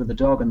beach with the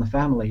dog and the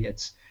family.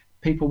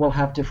 People will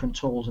have different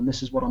tools, and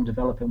this is what I'm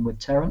developing with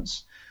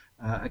Terence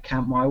at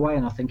Camp My Way.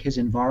 And I think his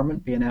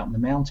environment, being out in the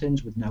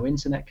mountains with no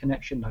internet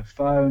connection, no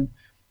phone,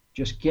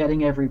 just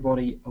getting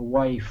everybody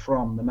away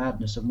from the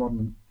madness of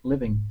modern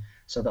living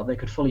so that they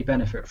could fully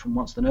benefit from,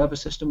 once the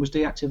nervous system was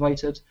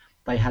deactivated,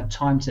 they had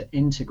time to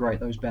integrate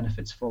those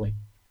benefits fully.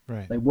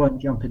 Right. They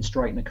weren't jumping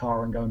straight in the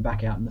car and going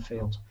back out in the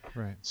field.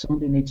 Right.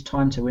 Somebody needs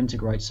time to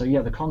integrate. So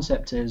yeah, the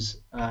concept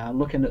is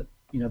looking at,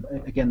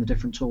 again, the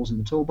different tools in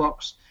the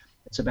toolbox.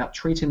 It's about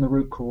treating the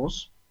root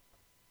cause,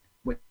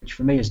 which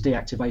for me is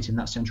deactivating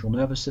that central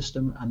nervous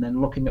system, and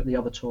then looking at the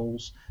other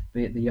tools,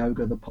 be it the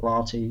yoga, the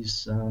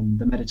Pilates,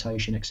 the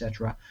meditation,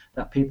 etc.,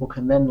 that people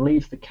can then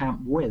leave the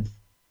camp with.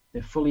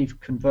 They're fully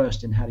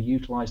conversed in how to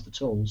utilize the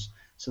tools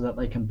so that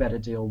they can better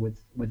deal with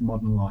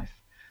modern life.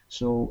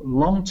 So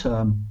long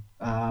term,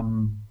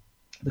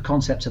 the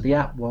concept of the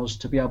app was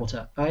to be able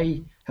to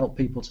A, help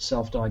people to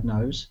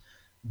self-diagnose,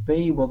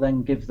 B, will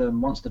then give them,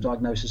 once the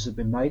diagnosis has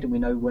been made and we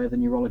know where the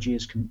neurology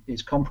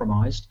is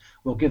compromised,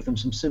 we'll give them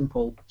some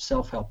simple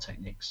self-help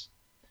techniques.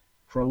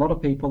 For a lot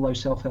of people, those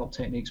self-help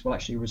techniques will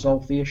actually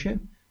resolve the issue.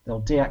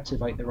 They'll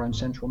deactivate their own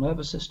central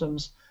nervous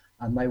systems,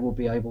 and they will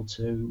be able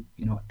to,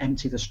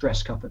 empty the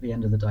stress cup at the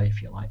end of the day,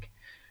 if you like.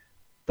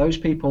 Those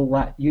people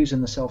that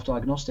using the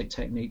self-diagnostic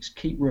techniques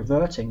keep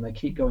reverting, they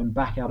keep going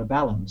back out of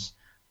balance,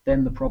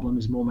 then the problem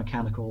is more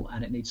mechanical,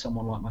 and it needs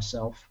someone like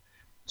myself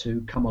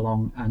to come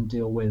along and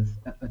deal with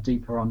a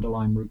deeper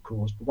underlying root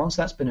cause. But once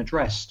that's been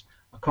addressed,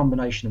 a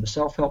combination of the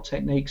self-help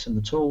techniques and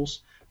the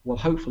tools will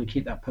hopefully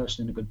keep that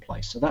person in a good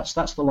place. So that's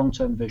the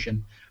long-term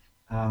vision,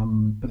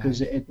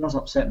 because it does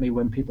upset me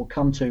when people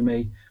come to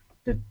me,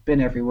 they've been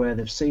everywhere,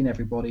 they've seen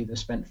everybody, they've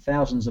spent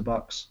thousands of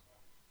bucks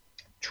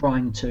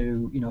trying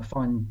to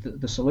find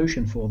the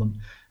solution for them.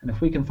 And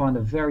if we can find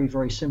a very,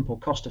 very simple,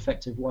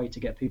 cost-effective way to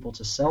get people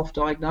to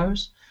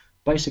self-diagnose,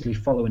 basically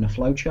following a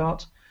flow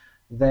chart,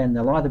 then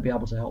they'll either be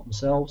able to help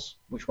themselves,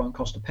 which won't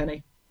cost a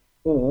penny,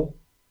 or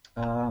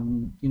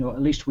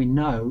at least we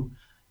know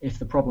If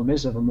the problem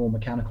is of a more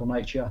mechanical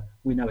nature,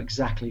 we know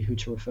exactly who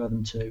to refer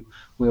them to.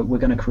 We're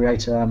going to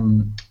create a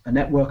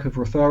network of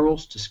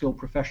referrals to skilled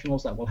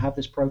professionals that will have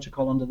this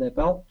protocol under their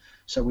belt,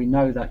 so we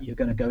know that you're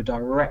going to go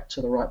direct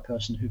to the right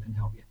person who can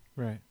help you.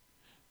 Right.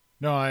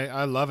 No,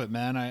 I love it,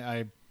 man.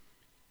 I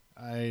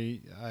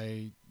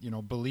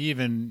believe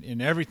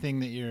in everything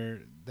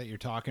that you're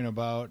talking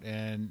about,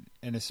 and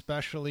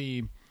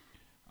especially,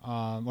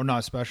 or not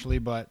especially,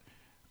 but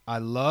I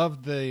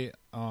love the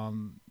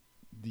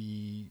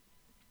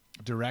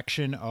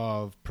direction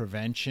of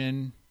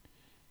prevention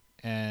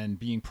and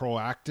being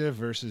proactive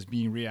versus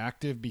being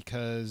reactive,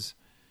 because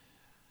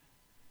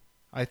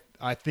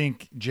I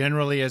think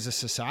generally as a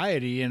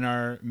society in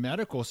our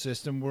medical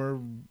system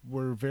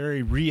we're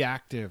very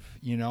reactive,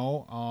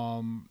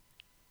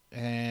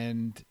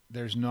 and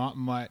there's not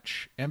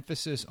much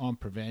emphasis on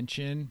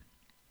prevention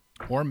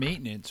or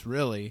maintenance,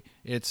 really.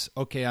 It's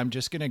okay, I'm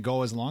just going to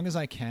go as long as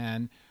I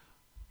can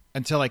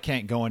until I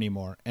can't go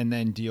anymore and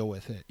then deal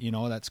with it.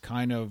 That's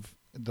kind of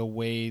the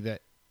way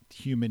that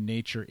human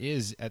nature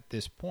is at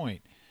this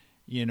point,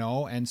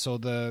 and so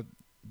the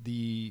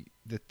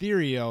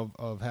theory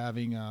of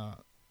having a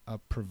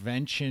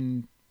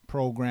prevention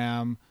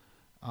program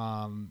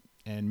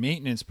and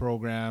maintenance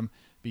program,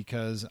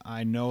 because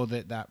I know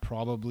that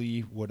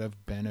probably would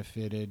have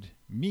benefited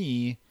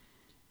me,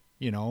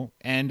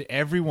 and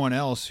everyone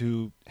else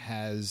who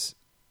has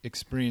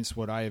experienced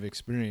what I have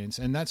experienced.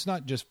 And that's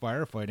not just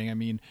firefighting. I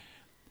mean,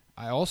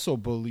 I also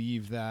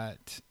believe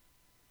that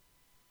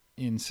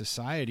in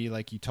society,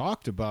 like you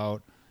talked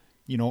about,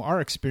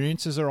 our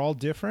experiences are all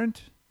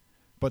different,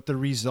 but the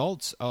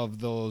results of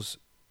the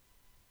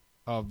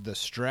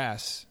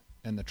stress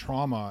and the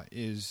trauma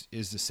is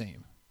the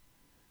same.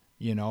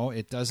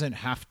 It doesn't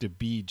have to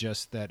be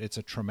just that it's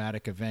a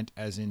traumatic event,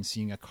 as in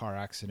seeing a car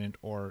accident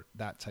or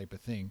that type of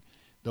thing.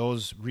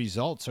 Those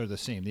results are the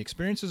same. The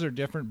experiences are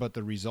different, but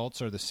the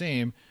results are the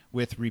same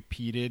with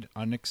repeated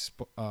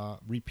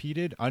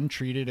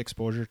untreated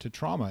exposure to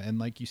trauma. And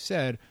like you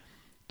said,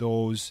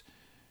 those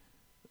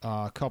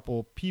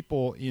couple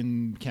people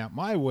in Camp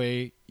My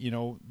Way,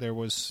 there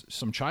was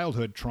some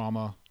childhood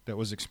trauma that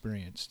was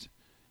experienced,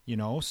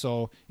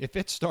 so if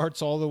it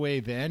starts all the way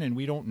then and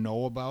we don't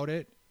know about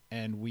it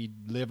and we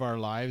live our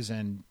lives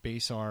and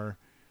base our,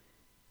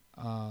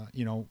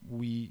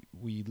 we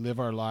live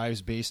our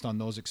lives based on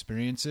those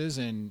experiences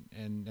and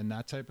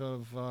that type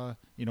of,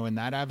 in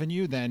that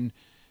avenue, then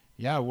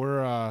yeah,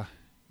 we're,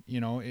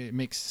 it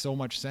makes so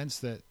much sense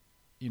that,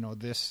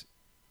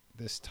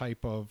 this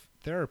type of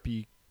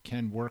therapy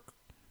can work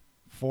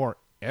for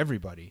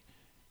everybody.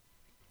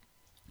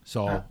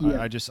 So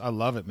yeah. I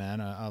love it,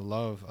 man. I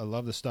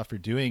love the stuff you're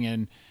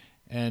doing.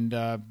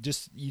 And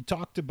just, you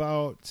talked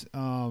about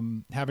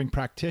having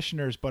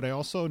practitioners, but I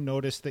also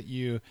noticed that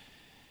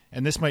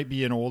and this might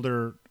be an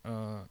older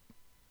part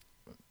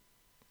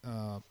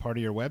of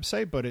your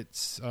website, but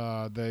it's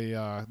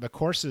the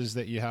courses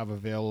that you have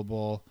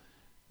available,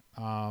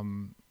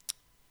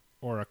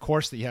 or a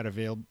course that you had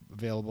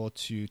available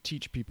to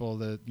teach people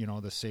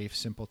the safe,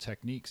 simple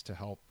techniques to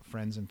help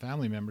friends and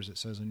family members, it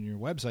says on your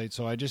website.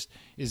 So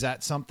is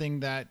that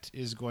something that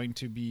is going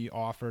to be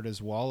offered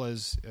as well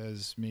as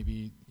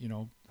maybe,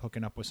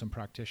 hooking up with some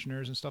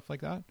practitioners and stuff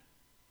like that?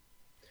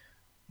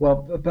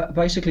 Well,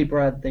 basically,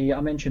 Brad, I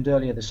mentioned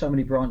earlier, there's so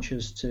many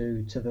branches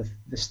to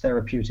this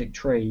therapeutic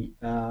tree.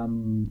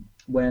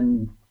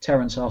 When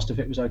Terence asked if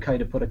it was okay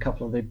to put a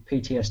couple of the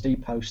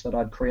PTSD posts that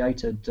I'd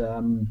created,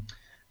 the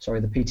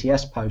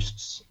PTS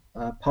posts,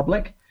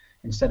 public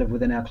instead of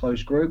within our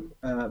closed group,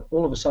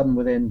 all of a sudden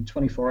within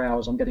 24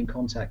 hours, I'm getting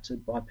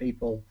contacted by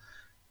people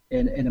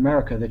in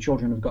America. Their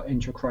children have got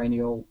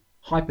intracranial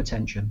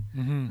hypertension,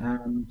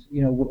 and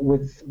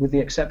with the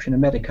exception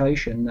of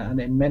medication, and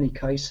in many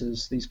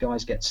cases these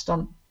guys get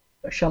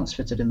shunts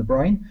fitted in the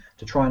brain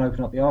to try and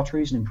open up the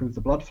arteries and improve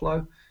the blood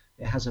flow.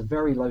 It has a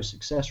very low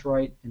success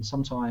rate, and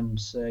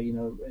sometimes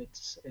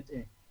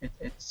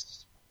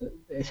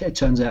it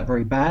turns out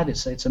very bad.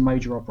 It's a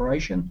major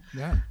operation.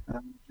 Yeah.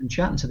 And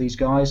chatting to these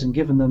guys and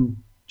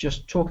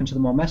just talking to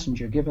them on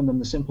Messenger, giving them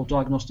the simple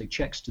diagnostic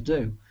checks to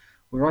do,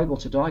 we're able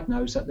to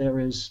diagnose that there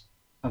is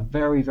a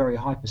very, very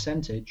high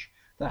percentage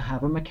that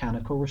have a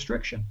mechanical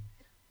restriction.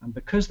 And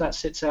because that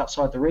sits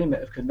outside the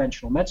remit of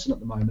conventional medicine at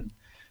the moment,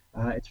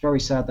 it's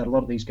very sad that a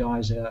lot of these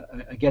guys are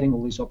getting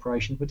all these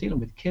operations. We're dealing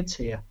with kids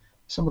here.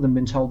 Some of them have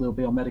been told they'll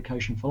be on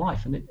medication for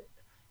life. And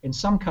in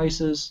some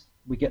cases,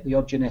 we get the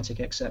odd genetic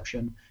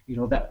exception,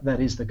 that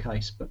is the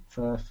case. But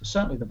for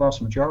certainly the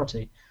vast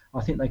majority,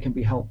 I think they can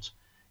be helped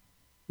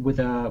with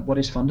what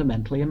is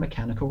fundamentally a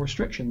mechanical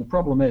restriction. The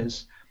problem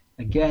is,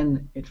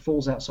 again, it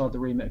falls outside the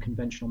remit of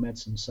conventional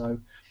medicine. So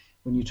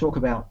when you talk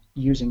about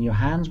using your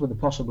hands, with the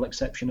possible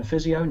exception of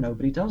physio,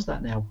 nobody does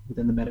that now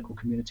within the medical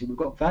community. We've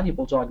got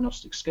valuable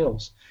diagnostic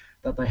skills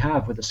that they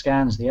have with the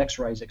scans, the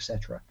x-rays,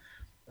 etc.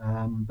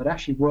 But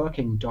actually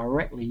working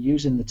directly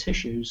using the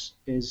tissues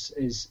is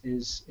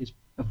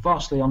a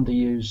vastly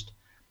underused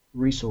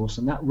resource,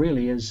 and that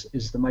really is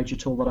the major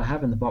tool that I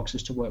have in the box,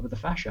 is to work with the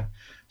fascia.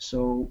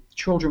 So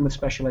children with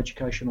special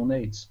educational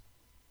needs,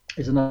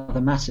 is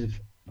another massive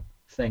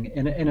thing.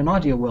 In an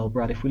ideal world,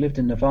 Brad, if we lived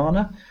in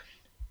Nirvana,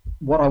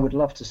 what I would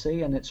love to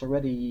see, and it's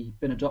already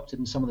been adopted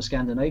in some of the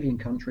Scandinavian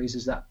countries,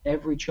 is that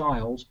every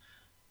child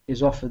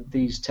is offered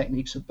these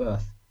techniques at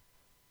birth.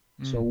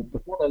 So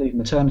before they leave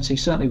maternity,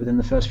 certainly within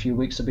the first few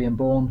weeks of being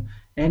born,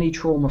 any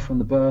trauma from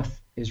the birth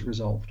is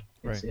resolved.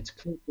 Right. It's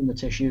cleared from the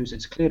tissues,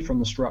 it's cleared from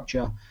the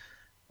structure.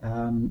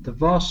 The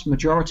vast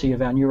majority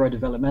of our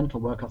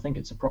neurodevelopmental work, I think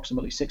it's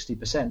approximately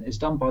 60%, is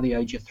done by the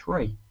age of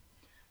 3.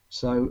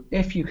 So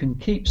if you can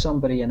keep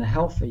somebody in a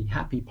healthy,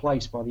 happy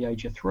place by the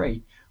age of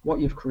 3, what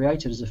you've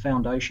created is a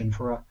foundation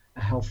for a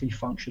healthy,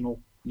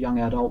 functional young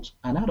adult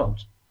and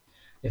adult.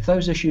 If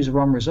those issues are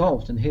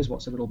unresolved, and here's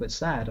what's a little bit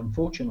sad,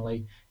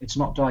 unfortunately, it's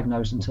not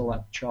diagnosed until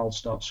that child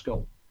starts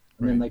school.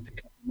 And then they pick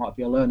up, it might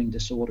be a learning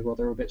disorder, or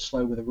they're a bit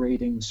slow with the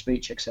reading, the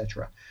speech,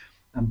 etc.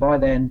 And by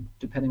then,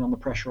 depending on the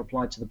pressure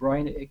applied to the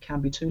brain, it can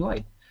be too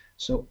late.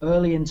 So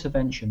early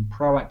intervention,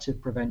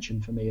 proactive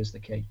prevention for me is the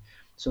key.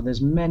 So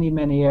there's many,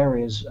 many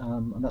areas,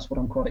 and that's what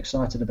I'm quite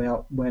excited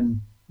about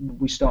when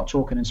we start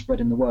talking and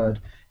spreading the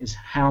word, is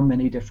how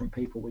many different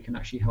people we can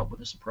actually help with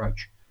this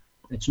approach.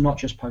 It's not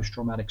just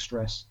post-traumatic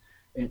stress.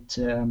 If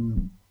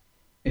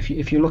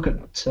you look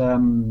at,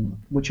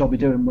 which I'll be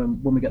doing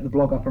when we get the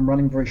blog up and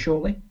running very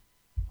shortly,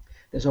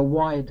 there's a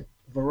wide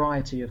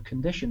variety of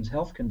conditions,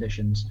 health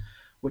conditions,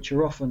 which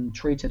are often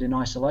treated in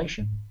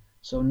isolation.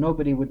 So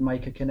nobody would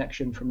make a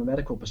connection from a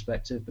medical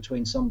perspective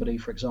between somebody,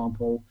 for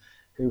example,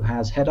 who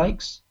has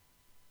headaches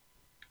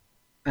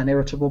and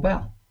irritable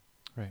bowel.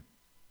 Right.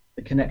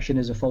 The connection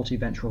is a faulty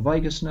ventral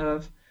vagus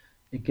nerve.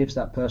 It gives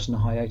that person a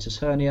hiatus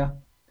hernia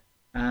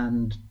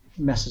and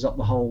messes up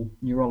the whole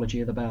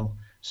neurology of the bowel.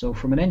 So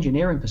from an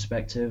engineering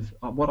perspective,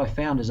 what I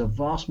found is a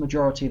vast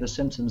majority of the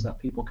symptoms that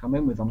people come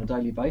in with on a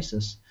daily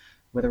basis,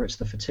 whether it's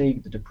the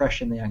fatigue, the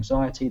depression, the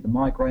anxiety, the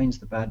migraines,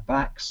 the bad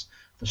backs,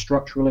 the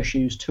structural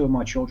issues. 2 of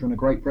my children are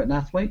Great Britain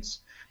athletes,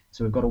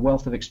 so we've got a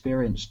wealth of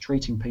experience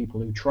treating people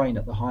who train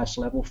at the highest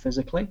level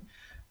physically.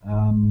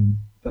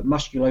 But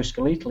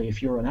musculoskeletally,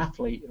 if you're an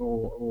athlete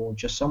or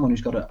just someone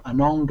who's got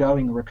an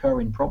ongoing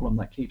recurring problem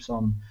that keeps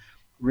on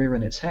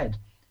rearing its head,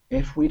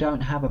 if we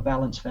don't have a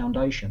balanced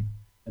foundation,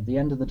 at the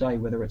end of the day,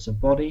 whether it's a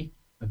body,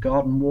 a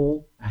garden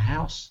wall, a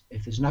house,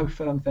 if there's no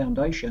firm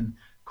foundation,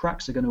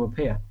 cracks are going to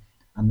appear.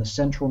 And the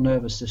central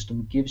nervous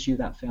system gives you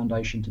that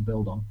foundation to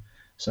build on.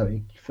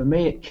 So for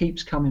me, it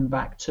keeps coming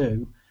back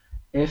to,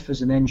 if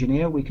as an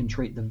engineer we can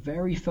treat the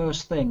very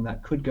first thing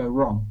that could go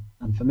wrong,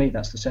 and for me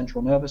that's the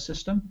central nervous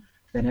system,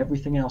 then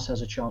everything else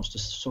has a chance to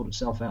sort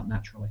itself out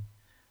naturally.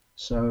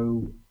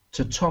 So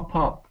to top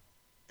up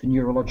the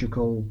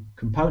neurological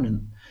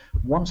component,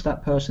 once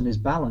that person is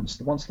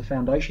balanced, once the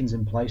foundation's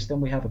in place, then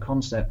we have a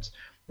concept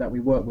that we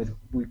work with.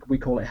 We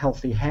call it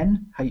Healthy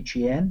HEN,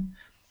 H-E-N,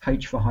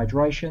 H for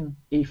hydration,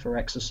 E for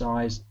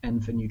exercise,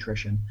 N for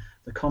nutrition.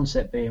 The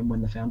concept being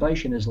when the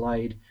foundation is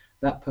laid,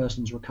 that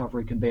person's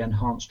recovery can be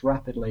enhanced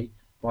rapidly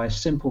by a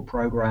simple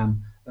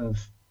program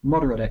of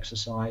moderate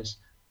exercise,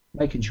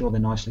 making sure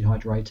they're nicely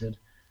hydrated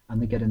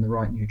and they're getting the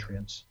right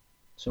nutrients.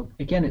 So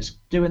again, it's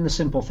doing the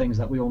simple things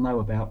that we all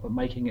know about, but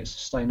making it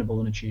sustainable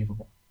and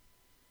achievable.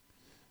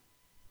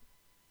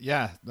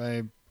 Yeah,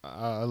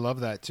 I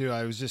love that too.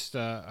 I was just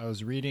I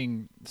was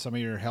reading some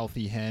of your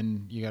Healthy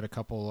Hen. You got a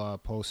couple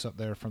posts up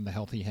there from the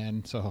Healthy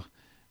Hen, so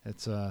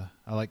it's I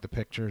like the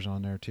pictures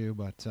on there too.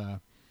 But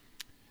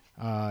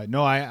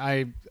no,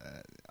 I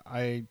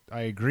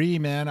agree,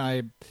 man.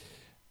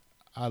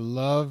 I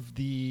love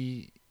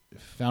the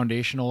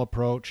foundational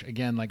approach.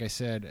 Again, like I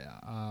said,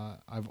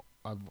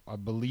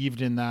 I've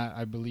believed in that.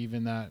 I believe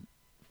in that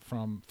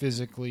from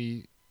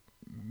physically,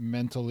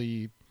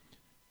 mentally,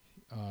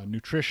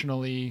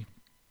 nutritionally.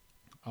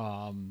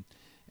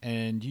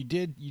 And you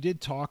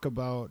did talk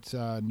about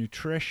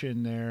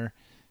nutrition there,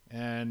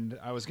 and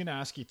I was going to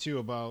ask you too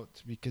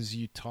about, because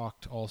you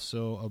talked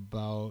also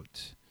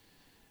about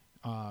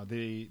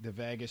the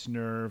vagus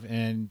nerve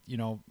and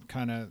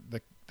kind of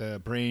the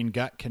brain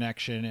gut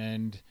connection.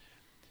 And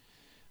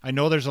I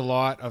know there's a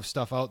lot of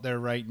stuff out there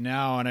right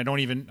now, and I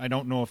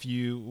don't know if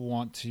you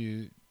want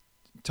to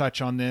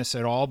touch on this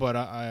at all, but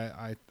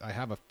I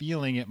have a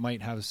feeling it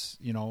might have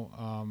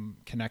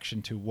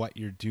connection to what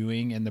you're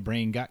doing and the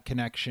brain gut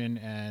connection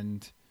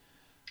and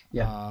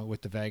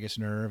with the vagus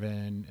nerve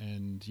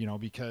and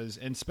because,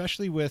 and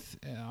especially with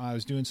I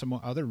was doing some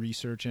other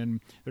research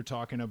and they're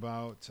talking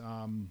about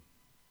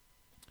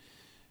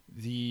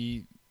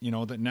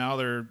that now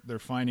they're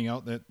finding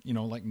out that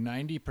like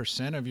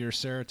 90% of your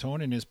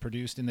serotonin is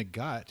produced in the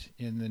gut,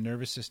 in the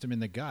nervous system in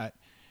the gut.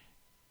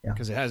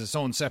 Because it has its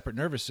own separate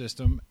nervous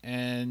system,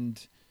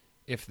 and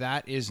if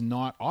that is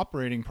not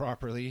operating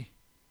properly,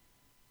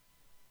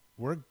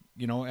 we're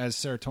as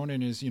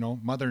serotonin is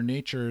Mother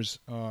Nature's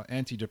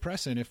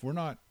antidepressant. If we're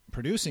not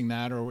producing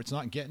that, or it's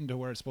not getting to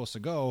where it's supposed to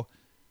go,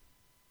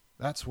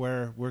 that's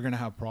where we're going to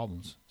have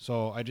problems.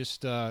 So I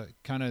just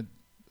kind of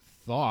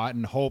thought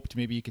and hoped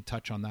maybe you could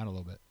touch on that a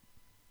little bit.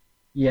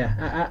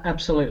 Yeah,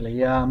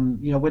 absolutely.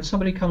 When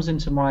somebody comes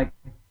into my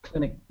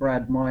clinic,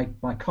 Brad, my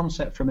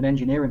concept from an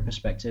engineering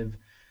perspective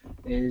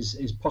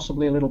is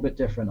possibly a little bit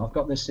different. I've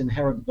got this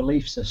inherent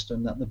belief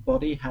system that the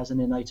body has an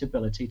innate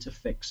ability to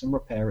fix and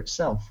repair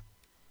itself.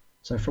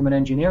 So from an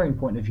engineering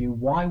point of view,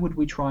 why would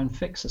we try and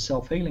fix a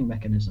self-healing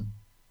mechanism?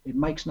 It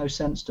makes no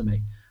sense to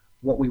me.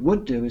 What we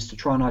would do is to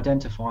try and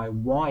identify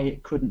why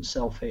it couldn't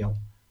self-heal.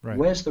 Right.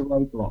 Where's the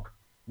roadblock?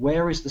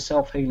 Where is the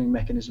self-healing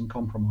mechanism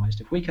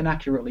compromised? If we can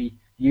accurately,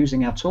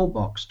 using our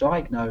toolbox,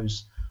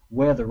 diagnose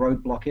where the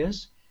roadblock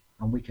is,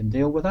 and we can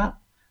deal with that,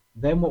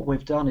 then what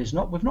we've done is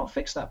we've not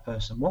fixed that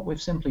person. What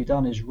we've simply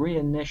done is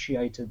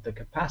reinitiated the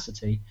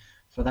capacity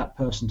for that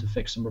person to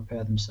fix and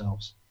repair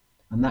themselves.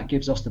 And that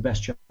gives us the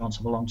best chance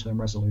of a long-term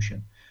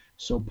resolution.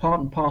 So part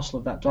and parcel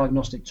of that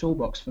diagnostic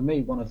toolbox, for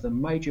me, one of the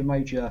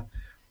major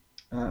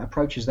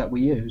approaches that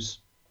we use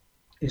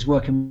is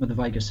working with the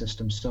vagus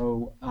system.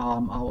 So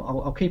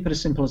I'll keep it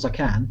as simple as I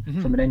can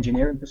from an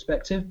engineering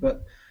perspective,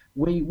 but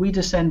we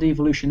descend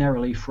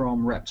evolutionarily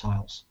from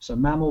reptiles. So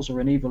mammals are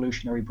an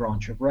evolutionary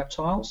branch of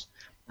reptiles,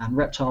 and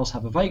reptiles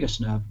have a vagus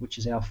nerve, which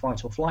is our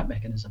fight or flight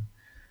mechanism.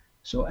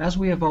 So as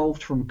we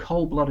evolved from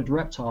cold-blooded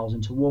reptiles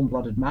into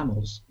warm-blooded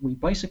mammals, we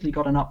basically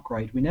got an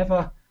upgrade. We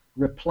never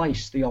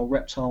replaced the old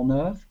reptile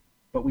nerve,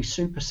 but we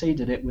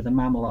superseded it with a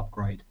mammal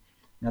upgrade.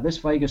 Now this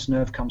vagus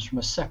nerve comes from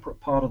a separate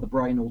part of the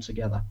brain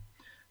altogether.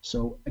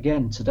 So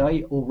again,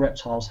 today all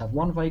reptiles have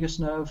one vagus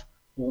nerve,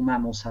 all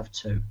mammals have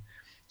two.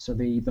 So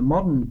the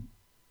modern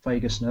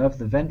vagus nerve,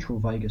 the ventral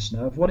vagus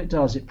nerve, what it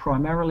does, it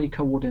primarily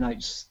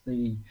coordinates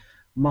the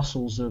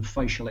muscles of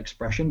facial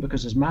expression,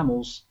 because as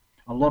mammals,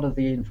 a lot of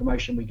the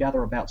information we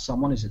gather about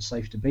someone, is it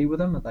safe to be with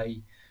them?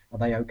 Are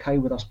they okay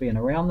with us being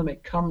around them?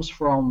 It comes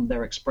from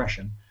their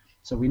expression.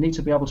 So we need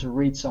to be able to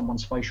read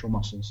someone's facial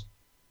muscles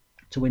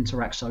to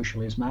interact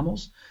socially as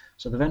mammals.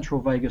 So the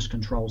ventral vagus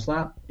controls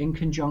that in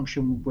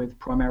conjunction with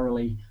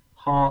primarily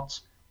heart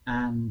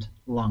and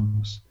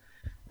lungs.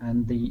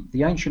 And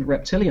the ancient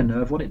reptilian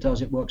nerve, what it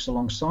does, it works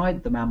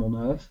alongside the mammal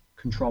nerve,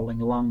 controlling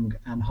lung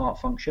and heart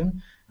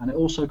function, and it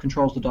also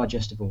controls the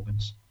digestive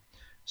organs.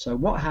 So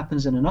what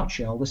happens in a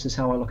nutshell, this is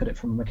how I look at it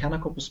from a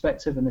mechanical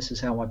perspective, and this is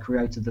how I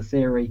created the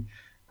theory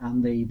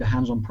and the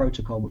hands-on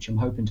protocol, which I'm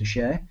hoping to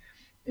share,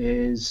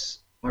 is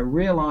I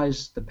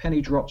realized the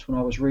penny dropped when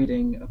I was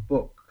reading a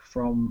book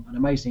from an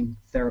amazing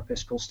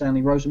therapist called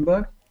Stanley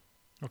Rosenberg.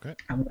 Okay.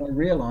 And what I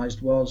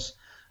realized was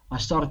I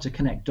started to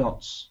connect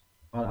dots.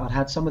 I'd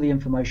had some of the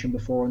information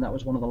before, and that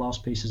was one of the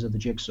last pieces of the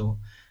jigsaw.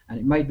 And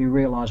it made me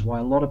realize why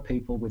a lot of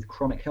people with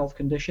chronic health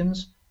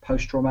conditions,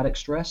 post-traumatic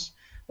stress,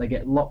 they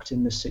get locked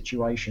in this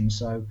situation.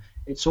 So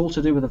it's all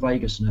to do with the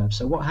vagus nerve.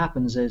 So what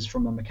happens is,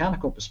 from a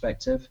mechanical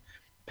perspective,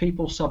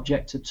 people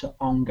subjected to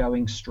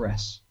ongoing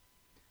stress.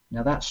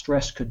 Now that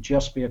stress could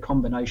just be a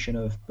combination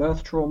of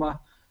birth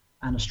trauma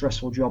and a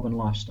stressful job and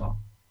lifestyle.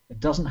 It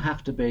doesn't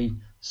have to be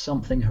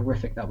something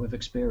horrific that we've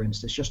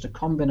experienced. It's just a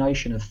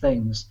combination of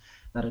things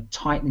that are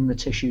tightening the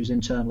tissues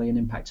internally and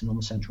impacting on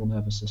the central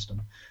nervous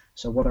system.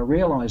 So what I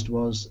realized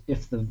was,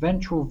 if the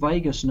ventral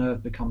vagus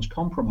nerve becomes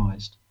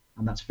compromised,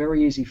 and that's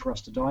very easy for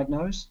us to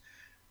diagnose,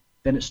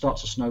 then it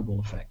starts a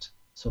snowball effect.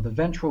 So the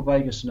ventral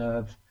vagus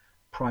nerve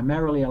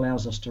primarily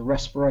allows us to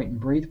respirate and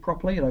breathe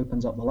properly. It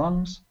opens up the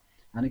lungs,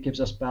 and it gives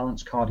us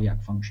balanced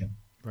cardiac function.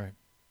 Right.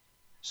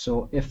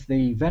 So if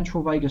the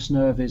ventral vagus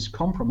nerve is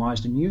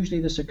compromised, and usually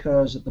this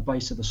occurs at the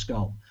base of the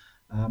skull,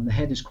 the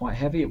head is quite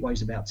heavy, it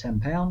weighs about 10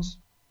 pounds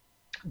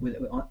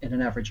in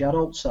an average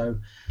adult. So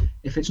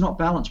if it's not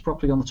balanced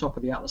properly on the top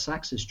of the atlas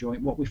axis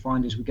joint, what we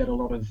find is we get a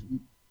lot of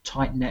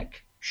tight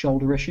neck,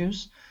 shoulder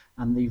issues,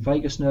 and the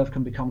vagus nerve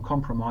can become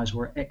compromised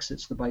where it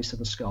exits the base of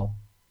the skull.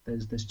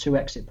 There's two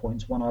exit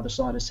points, one either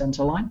side of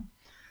center line.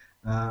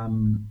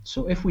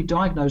 So if we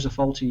diagnose a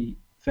faulty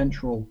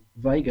ventral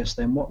vagus,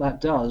 then what that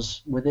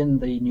does within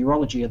the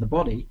neurology of the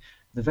body,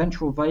 the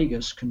ventral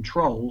vagus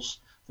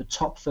controls the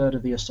top third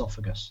of the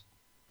esophagus.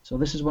 So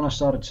this is when I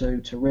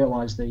started to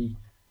realize the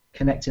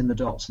connecting the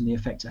dots and the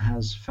effect it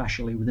has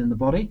fascially within the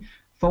body.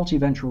 Faulty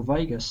ventral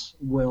vagus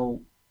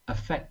will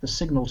affect the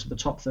signal to the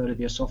top third of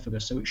the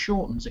esophagus, so it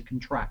shortens, it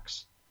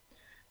contracts.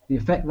 The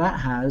effect that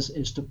has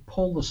is to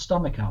pull the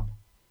stomach up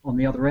on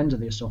the other end of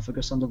the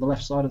esophagus under the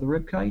left side of the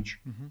rib cage.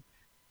 Mm-hmm.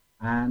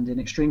 And in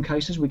extreme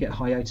cases, we get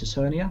hiatus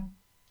hernia.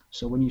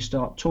 So when you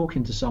start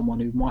talking to someone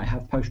who might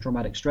have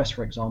post-traumatic stress,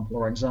 for example,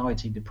 or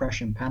anxiety,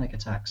 depression, panic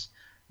attacks,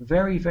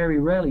 very, very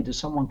rarely does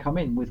someone come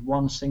in with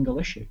one single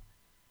issue.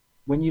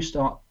 When you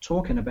start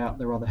talking about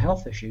their other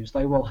health issues,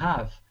 they will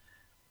have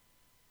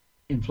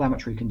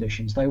inflammatory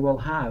conditions, they will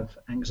have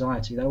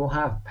anxiety, they will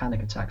have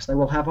panic attacks, they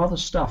will have other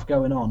stuff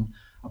going on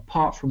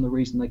apart from the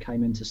reason they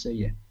came in to see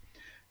you.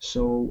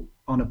 So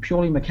on a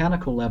purely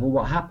mechanical level,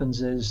 what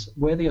happens is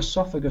where the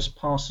esophagus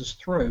passes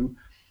through,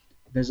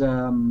 there's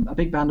a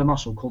big band of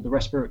muscle called the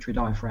respiratory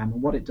diaphragm,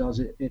 and what it does,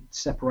 it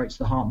separates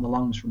the heart and the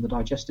lungs from the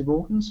digestive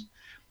organs,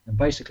 and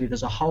basically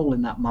there's a hole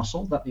in that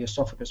muscle that the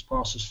esophagus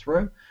passes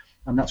through,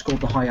 and that's called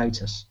the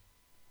hiatus.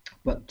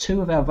 But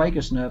two of our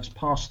vagus nerves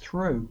pass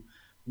through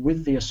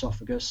with the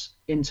esophagus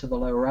into the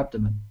lower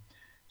abdomen.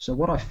 So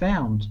what I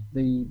found,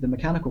 the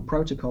mechanical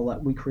protocol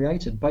that we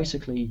created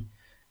basically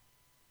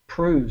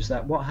proves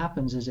that what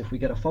happens is if we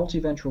get a faulty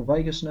ventral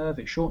vagus nerve,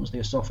 it shortens the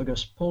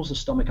esophagus, pulls the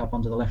stomach up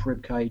onto the left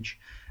rib cage,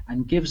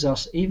 and gives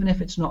us, even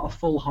if it's not a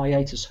full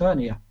hiatus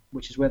hernia,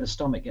 which is where the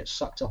stomach gets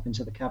sucked up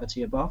into the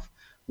cavity above,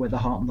 where the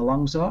heart and the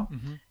lungs are,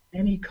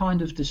 any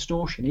kind of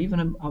distortion,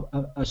 even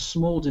a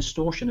small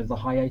distortion of the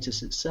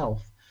hiatus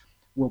itself,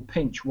 will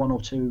pinch one or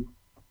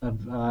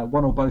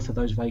both of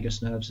those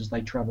vagus nerves as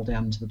they travel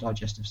down into the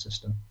digestive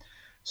system.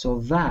 So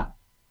that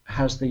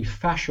has the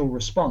fascial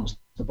response.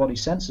 The body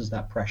senses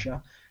that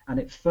pressure, and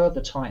it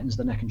further tightens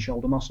the neck and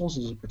shoulder muscles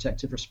as a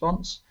protective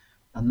response,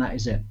 and that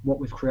is it. What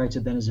we've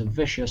created then is a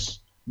vicious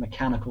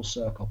mechanical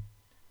circle.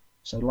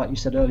 So like you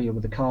said earlier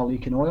with the car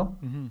leaking oil,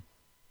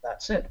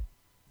 that's it.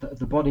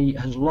 The body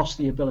has lost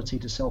the ability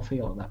to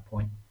self-heal at that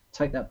point.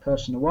 Take that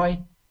person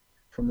away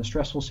from the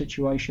stressful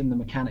situation, the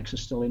mechanics are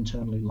still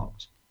internally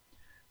locked.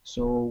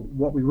 So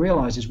what we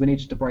realize is we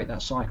needed to break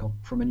that cycle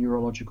from a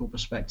neurological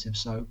perspective.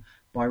 So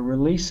by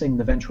releasing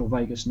the ventral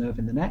vagus nerve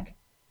in the neck,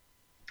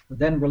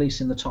 then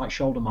releasing the tight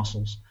shoulder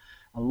muscles.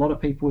 A lot of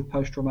people with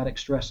post-traumatic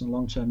stress and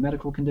long-term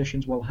medical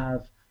conditions will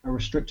have a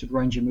restricted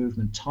range of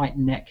movement, tight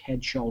neck,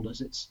 head,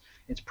 shoulders.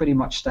 It's pretty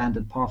much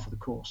standard par for the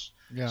course.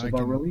 Yeah, so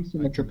by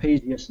releasing the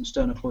trapezius and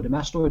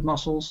sternocleidomastoid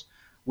muscles,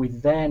 we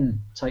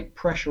then take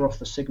pressure off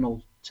the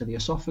signal to the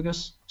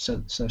esophagus,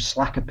 so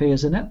slack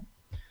appears in it,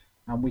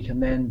 and we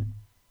can then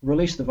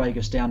release the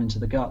vagus down into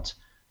the gut,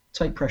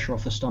 take pressure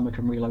off the stomach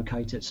and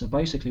relocate it. So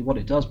basically what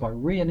it does by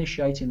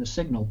reinitiating the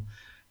signal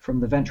from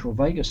the ventral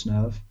vagus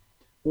nerve,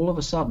 all of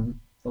a sudden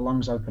the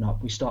lungs open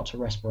up, we start to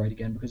respirate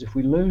again, because if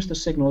we lose the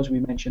signal, as we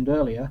mentioned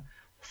earlier,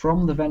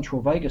 from the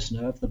ventral vagus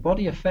nerve, the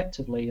body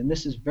effectively, and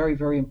this is very,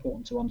 very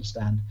important to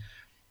understand,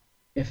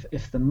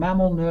 if the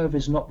mammal nerve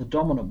is not the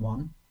dominant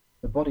one,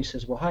 the body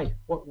says, well, hey,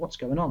 what's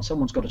going on?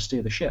 Someone's got to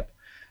steer the ship.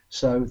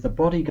 So the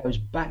body goes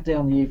back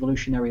down the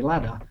evolutionary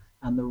ladder,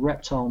 and the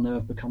reptile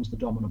nerve becomes the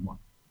dominant one.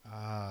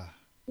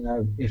 You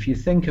know, if you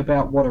think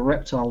about what a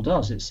reptile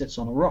does, it sits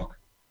on a rock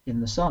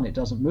in the sun. It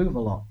doesn't move a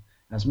lot.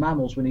 As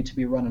mammals, we need to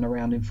be running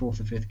around in fourth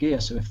or fifth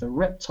gear. So if the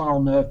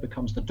reptile nerve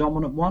becomes the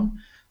dominant one,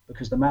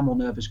 because the mammal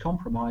nerve is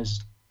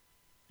compromised,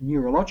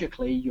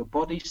 neurologically, your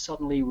body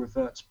suddenly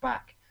reverts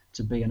back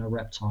to being a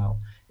reptile.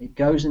 It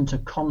goes into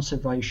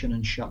conservation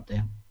and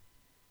shutdown.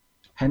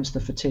 Hence the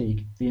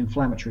fatigue, the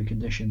inflammatory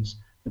conditions,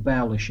 the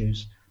bowel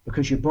issues,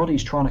 because your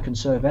body's trying to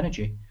conserve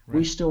energy. Right.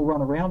 We still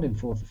run around in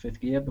fourth or fifth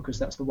gear because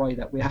that's the way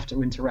that we have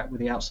to interact with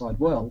the outside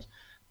world.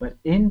 But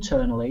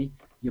internally,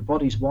 your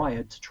body's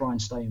wired to try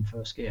and stay in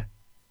first gear.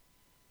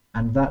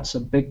 And that's a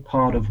big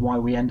part of why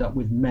we end up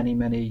with many,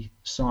 many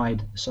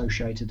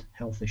side-associated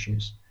health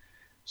issues.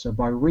 So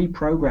by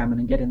reprogramming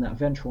and getting that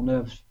ventral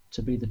nerve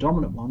to be the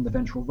dominant one, the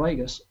ventral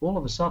vagus, all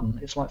of a sudden,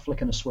 it's like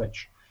flicking a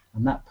switch.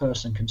 And that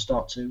person can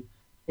start to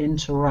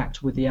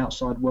interact with the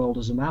outside world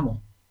as a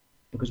mammal.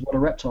 Because what do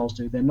reptiles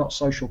do? They're not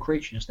social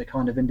creatures. They're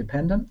kind of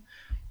independent.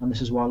 And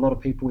this is why a lot of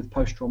people with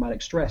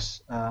post-traumatic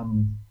stress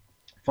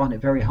find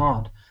it very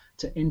hard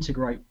to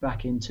integrate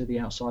back into the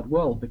outside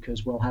world,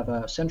 because we'll have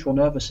a central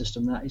nervous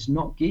system that is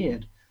not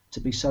geared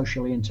to be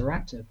socially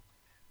interactive.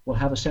 We'll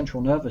have a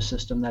central nervous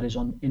system that is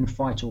in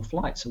fight or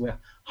flight. So we're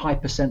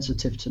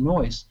hypersensitive to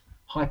noise,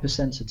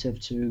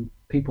 hypersensitive to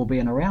people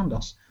being around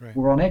us. Right.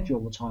 We're on edge all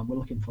the time. We're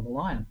looking for the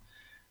lion.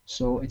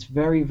 So it's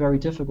very, very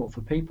difficult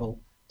for people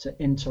to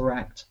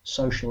interact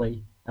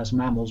socially as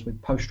mammals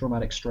with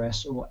post-traumatic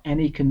stress or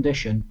any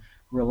condition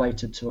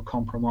related to a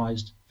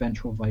compromised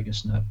ventral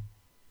vagus nerve.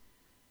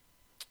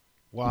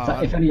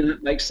 Wow! If any of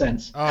that makes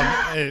sense.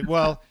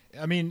 Well,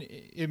 I mean,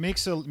 it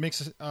makes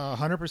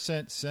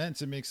 100%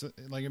 sense. It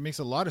makes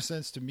a lot of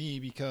sense to me,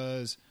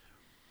 because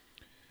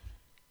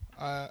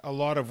a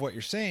lot of what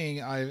you're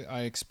saying,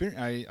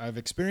 I've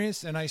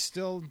experienced, and I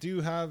still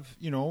do have,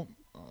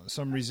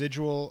 some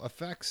residual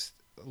effects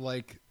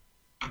like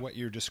what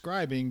you're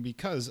describing,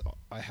 because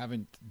I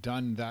haven't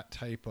done that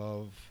type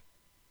of,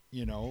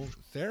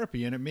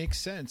 therapy, and it makes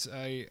sense.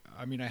 I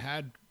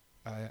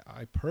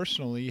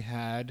personally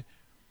had,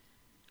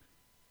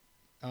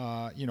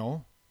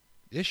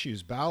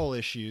 issues, bowel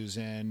issues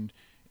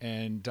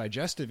and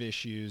digestive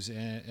issues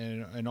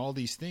and all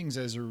these things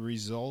as a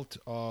result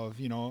of,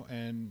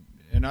 and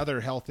other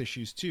health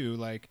issues too,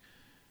 like,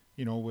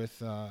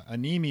 with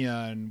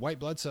anemia and white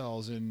blood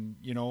cells and,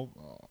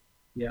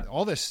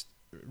 all this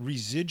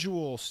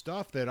residual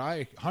stuff that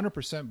I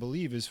 100%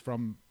 believe is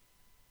from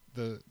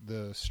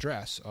the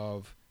stress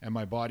of, and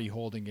my body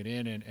holding it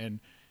in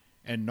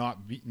and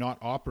not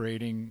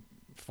operating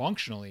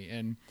functionally.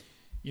 And,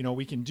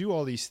 we can do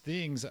all these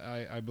things,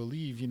 I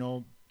believe,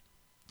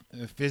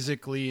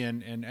 physically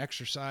and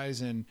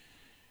exercise and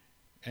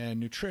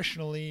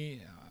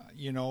nutritionally,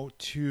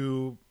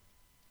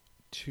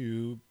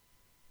 to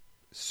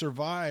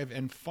survive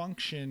and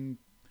function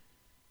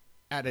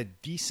at a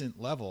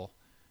decent level.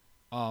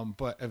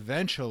 But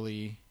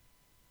eventually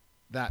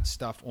that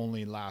stuff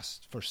only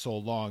lasts for so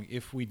long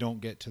if we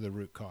don't get to the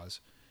root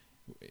cause,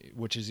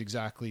 which is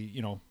exactly,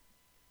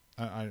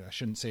 I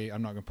shouldn't say,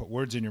 I'm not going to put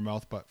words in your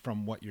mouth, but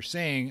from what you're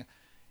saying,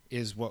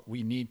 is what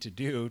we need to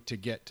do to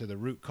get to the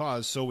root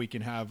cause so we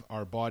can have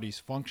our bodies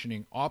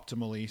functioning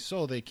optimally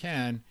so they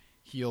can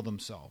heal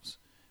themselves,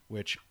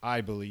 which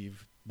I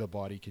believe the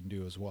body can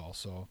do as well.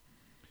 So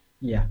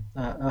Yeah,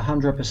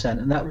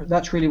 100%. And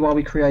that's really why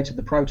we created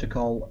the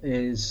protocol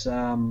is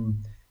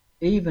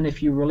even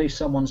if you release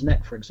someone's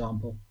neck, for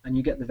example, and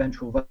you get the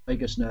ventral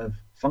vagus nerve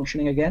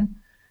functioning again,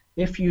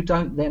 if you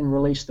don't then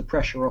release the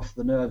pressure off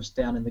the nerves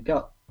down in the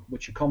gut,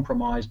 which are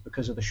compromised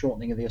because of the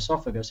shortening of the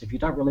esophagus, if you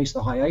don't release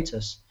the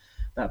hiatus,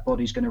 that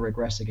body's going to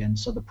regress again.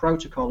 So the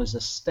protocol is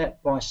a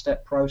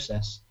step-by-step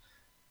process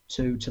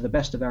to the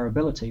best of our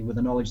ability with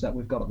the knowledge that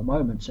we've got at the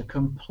moment to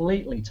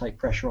completely take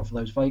pressure off of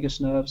those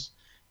vagus nerves,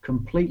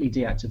 completely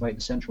deactivate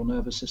the central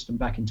nervous system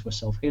back into a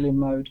self-healing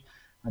mode.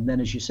 And then,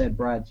 as you said,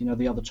 Brad,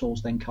 the other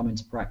tools then come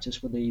into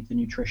practice with the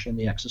nutrition,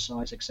 the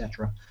exercise,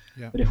 etc.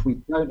 Yeah. But if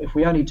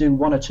we only do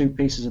one or two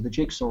pieces of the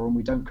jigsaw and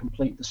we don't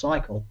complete the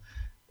cycle,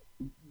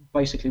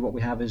 basically what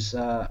we have is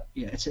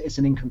it's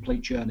an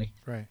incomplete journey.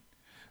 Right.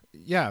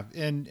 Yeah,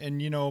 and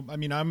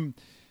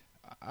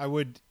I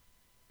would,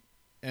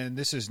 and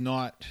this is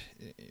not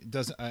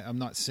I'm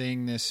not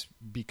saying this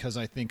because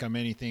I think I'm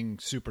anything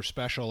super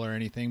special or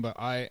anything, but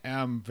I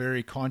am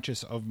very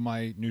conscious of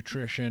my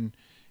nutrition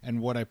and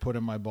what I put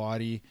in my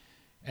body,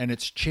 and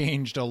it's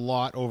changed a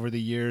lot over the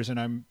years. And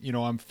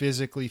I'm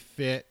physically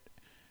fit.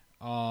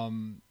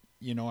 I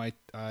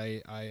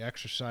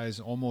exercise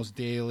almost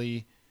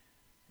daily,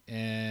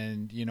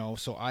 and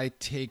so I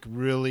take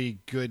really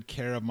good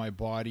care of my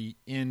body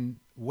in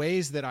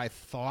ways that I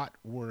thought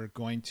were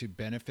going to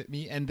benefit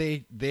me, and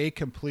they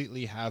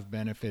completely have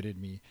benefited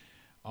me.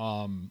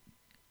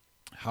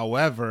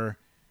 However,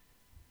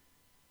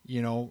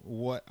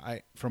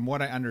 from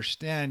what I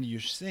understand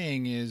you're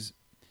saying is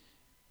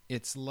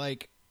it's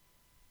like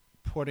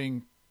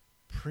putting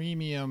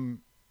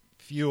premium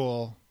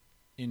fuel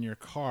in your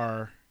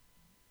car,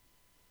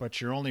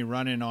 but you're only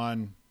running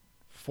on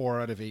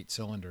 4 out of 8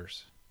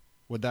 cylinders.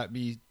 Would that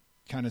be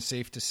kind of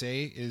safe to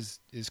say? Is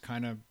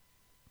kind of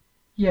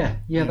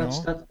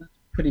that's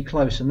pretty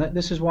close, and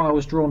this is why I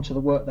was drawn to the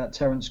work that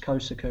Terence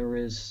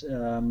Kosuker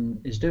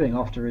is doing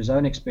after his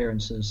own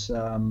experiences.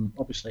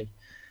 Obviously,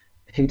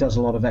 he does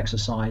a lot of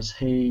exercise.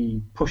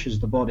 He pushes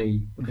the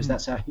body because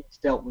that's how he's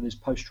dealt with his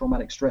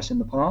post-traumatic stress in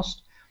the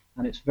past,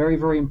 and it's very,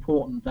 very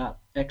important that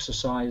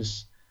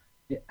exercise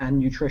and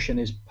nutrition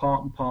is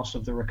part and parcel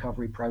of the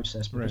recovery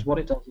process, because what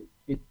it does,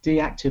 it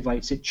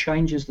deactivates, it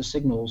changes the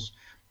signals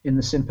in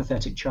the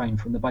sympathetic chain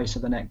from the base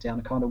of the neck down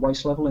to kind of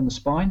waist level in the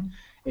spine.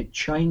 It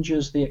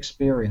changes the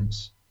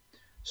experience.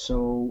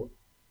 So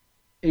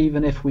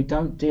even if we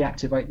don't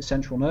deactivate the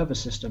central nervous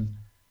system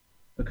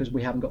because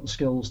we haven't got the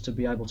skills to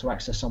be able to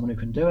access someone who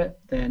can do it,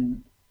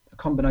 then a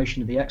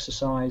combination of the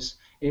exercise,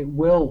 it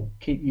will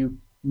keep you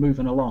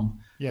moving along.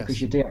 Yes.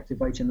 Because you're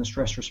deactivating the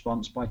stress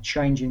response by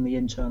changing the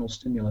internal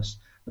stimulus.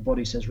 The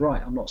body says,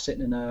 right, I'm not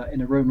sitting in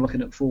a room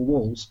looking at 4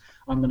 walls.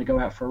 I'm going to go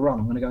out for a run.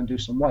 I'm going to go and do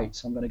some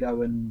weights. I'm going to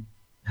go and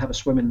have a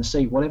swim in the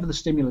sea. Whatever the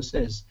stimulus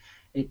is,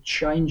 it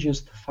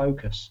changes the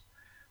focus,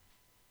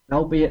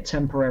 albeit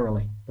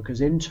temporarily,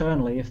 because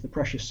internally, if the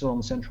pressure is still on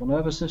the central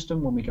nervous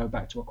system, when we go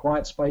back to a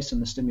quiet space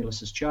and the stimulus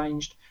has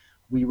changed,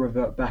 we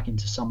revert back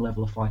into some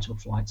level of fight or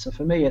flight. So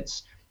for me,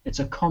 it's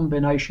a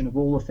combination of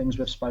all the things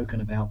we've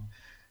spoken about.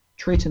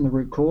 Treating the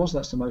root cause,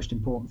 that's the most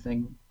important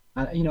thing.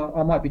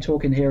 I might be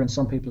talking here and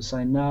some people are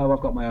saying, no,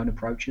 I've got my own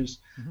approaches,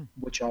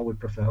 which I would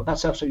prefer.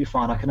 That's absolutely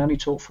fine. I can only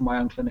talk from my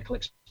own clinical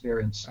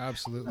experience.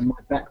 Absolutely. And my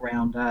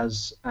background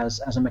as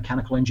a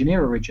mechanical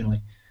engineer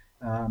originally.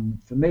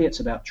 For me,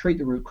 it's about treat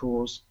the root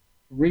cause,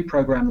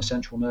 reprogram the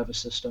central nervous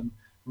system,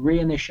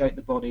 reinitiate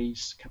the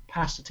body's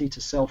capacity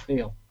to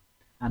self-heal,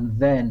 and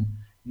then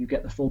you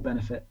get the full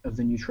benefit of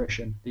the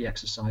nutrition, the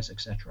exercise,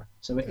 etc.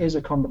 So it is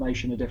a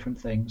combination of different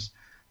things,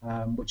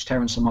 which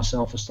Terence and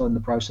myself are still in the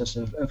process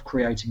of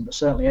creating. But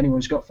certainly anyone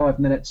who's got 5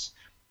 minutes,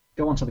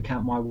 go onto the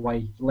Camp My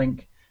Way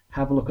link,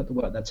 have a look at the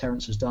work that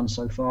Terence has done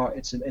so far.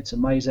 It's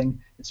amazing,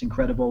 it's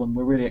incredible, and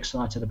we're really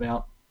excited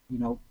about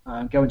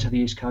going to the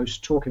East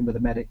Coast, talking with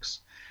the medics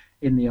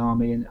in the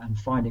Army and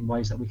finding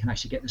ways that we can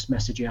actually get this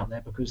message out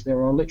there, because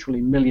there are literally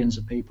millions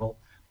of people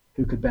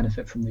who could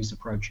benefit from these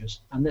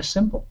approaches, and they're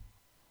simple.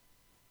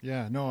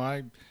 Yeah, no,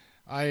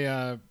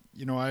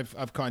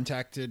 I've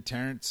contacted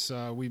Terence.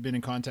 We've been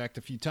in contact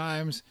a few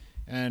times,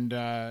 and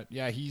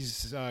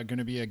he's going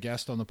to be a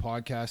guest on the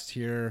podcast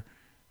here.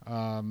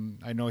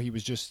 I know he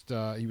was just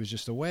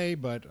away,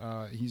 but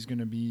he's going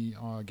to be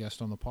a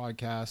guest on the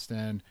podcast,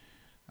 and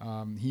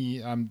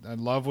I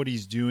love what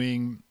he's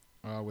doing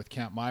with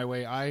Camp My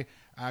Way. I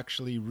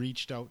actually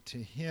reached out to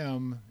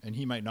him, and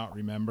he might not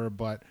remember,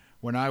 but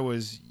when I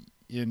was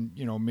in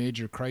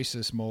major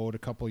crisis mode a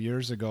couple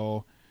years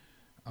ago,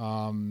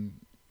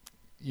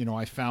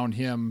 I found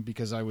him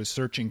because I was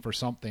searching for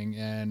something,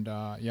 and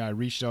I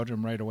reached out to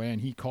him right away,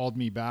 and he called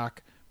me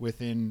back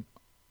within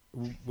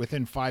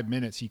 5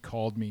 minutes. He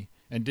called me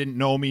and didn't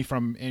know me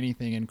from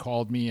anything and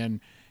called me, and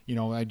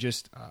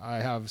I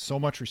have so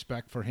much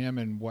respect for him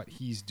and what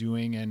he's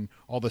doing and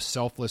all the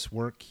selfless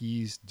work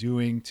he's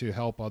doing to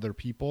help other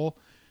people.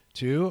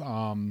 too.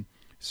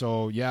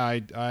 So yeah,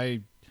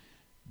 I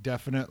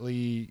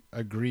definitely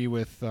agree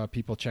with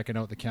people checking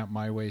out the Camp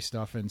My Way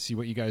stuff and see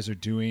what you guys are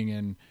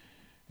doing,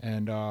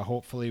 and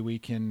hopefully we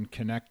can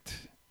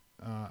connect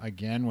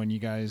again when you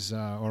guys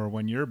or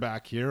when you're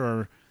back here.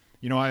 Or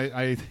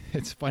I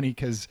it's funny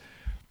because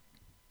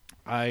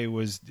I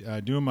was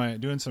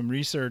doing some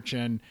research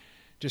and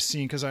just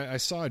seeing, because I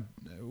saw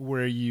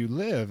where you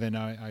live, and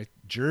I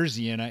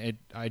Jersey, and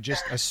I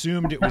just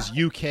assumed it was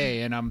UK,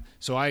 and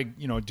so I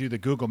do the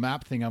Google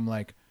Map thing. I'm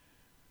like,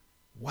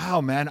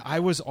 wow, man, I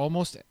was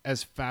almost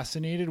as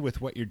fascinated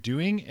with what you're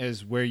doing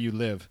as where you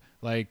live.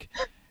 Like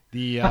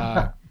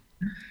the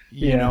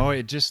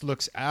it just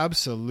looks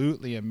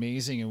absolutely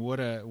amazing, and what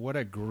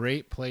a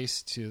great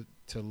place to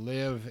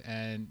live,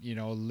 and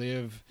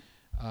live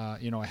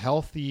a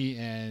healthy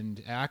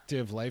and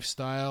active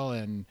lifestyle.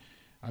 And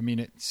I mean,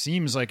 it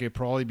seems like it'd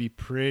probably be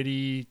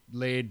pretty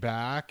laid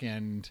back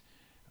and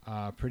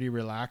pretty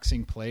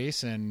relaxing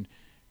place. And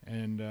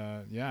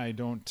I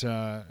don't.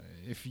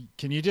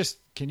 Can you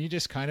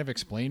just kind of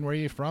explain where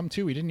you're from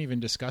too? We didn't even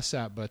discuss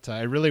that, but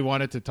I really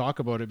wanted to talk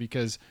about it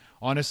because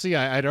honestly,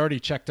 I'd already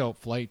checked out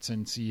flights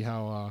and see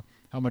how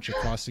much it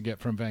costs to get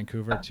from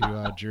Vancouver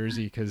to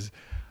Jersey. Because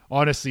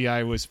honestly,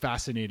 I was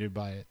fascinated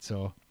by it.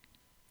 So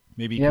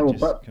maybe you could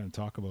just kind of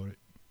talk about it.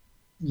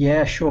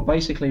 Yeah, sure.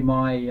 Basically,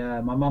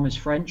 my mum is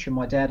French and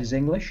my dad is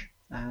English,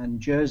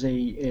 and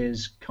Jersey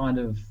is kind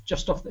of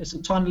just off. It's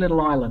a tiny little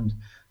island,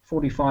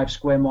 45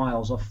 square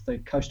miles off the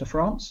coast of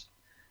France.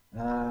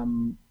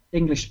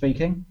 English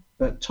speaking,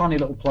 but tiny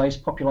little place,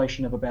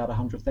 population of about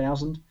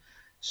 100,000.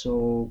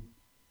 So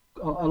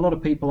a lot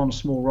of people on a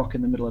small rock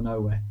in the middle of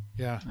nowhere.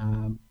 Yeah.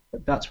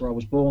 But that's where I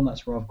was born.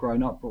 That's where I've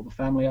grown up, brought the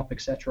family up,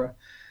 etc.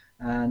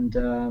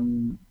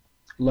 And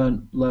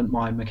learned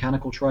my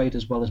mechanical trade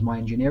as well as my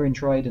engineering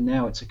trade, and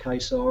now it's a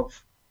case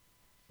of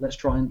let's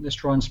try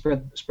and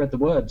spread the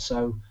word.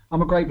 So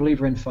I'm a great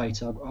believer in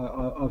fate.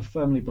 I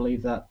firmly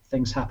believe that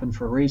things happen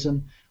for a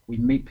reason. We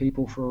meet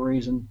people for a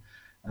reason.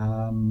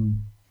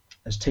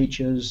 As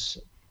teachers,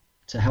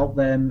 to help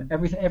them,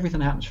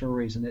 everything happens for a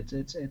reason.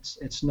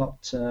 It's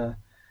not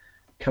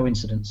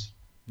coincidence.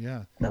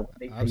 Yeah, that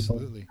we meet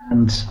absolutely.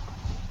 People.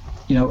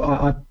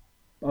 And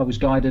I was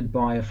guided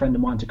by a friend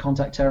of mine to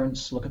contact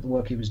Terence, look at the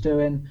work he was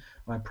doing.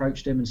 I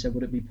approached him and said,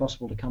 would it be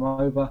possible to come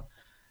over?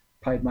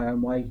 Paid my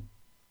own way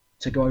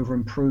to go over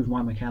and prove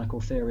my mechanical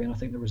theory. And I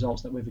think the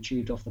results that we've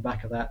achieved off the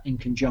back of that, in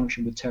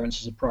conjunction with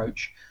Terence's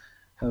approach,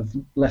 have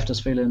left us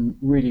feeling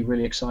really,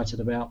 really excited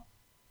about,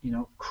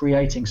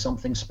 creating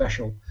something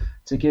special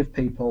to give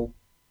people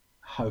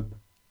hope.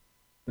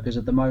 Because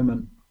at the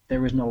moment,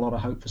 there isn't a lot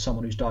of hope for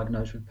someone who's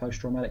diagnosed with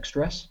post-traumatic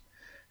stress.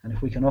 And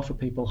if we can offer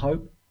people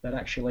hope that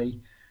actually,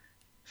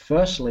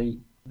 firstly,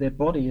 their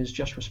body has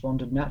just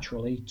responded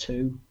naturally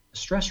to a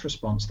stress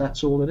response.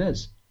 That's all it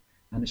is.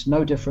 And it's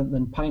no different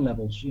than pain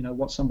levels.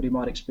 What somebody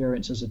might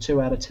experience as a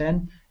 2 out of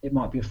 10, it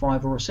might be a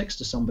 5 or a 6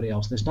 to somebody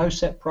else. There's no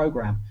set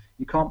program.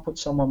 You can't put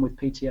someone with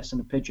PTS in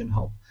a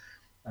pigeonhole.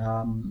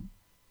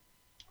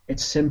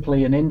 It's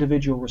simply an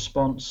individual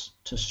response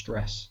to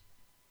stress.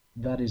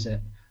 That is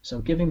it. So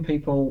giving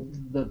people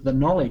the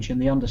knowledge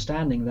and the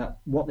understanding that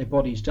what their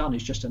body's done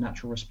is just a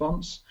natural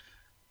response.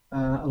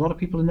 A lot of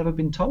people have never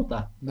been told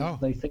that. No.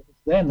 They think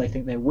it's them. They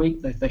think they're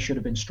weak. They should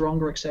have been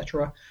stronger,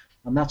 etc.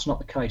 And that's not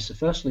the case. So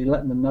firstly,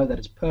 letting them know that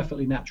it's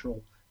perfectly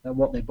natural, that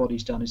what their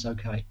body's done is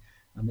okay.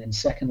 And then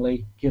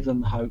secondly, give them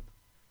the hope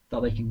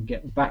that they can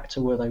get back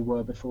to where they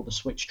were before the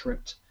switch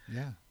tripped.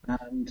 Yeah.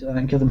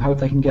 And give them hope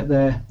they can get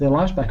their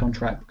lives back on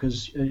track.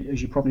 Because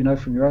as you probably know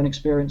from your own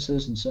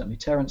experiences, and certainly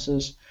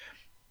Terence's,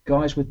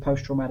 guys with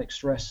post-traumatic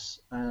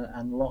stress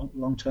and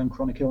long-term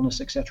chronic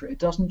illness, etc., it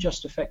doesn't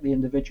just affect the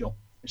individual.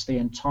 It's the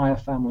entire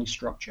family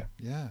structure.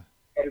 Yeah.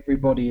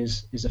 Everybody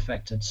is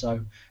affected.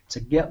 So to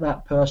get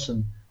that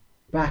person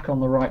back on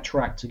the right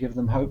track, to give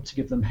them hope, to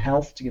give them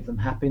health, to give them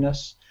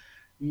happiness,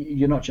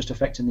 you're not just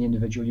affecting the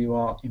individual, you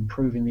are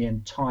improving the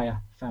entire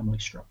family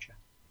structure.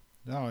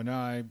 No,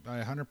 I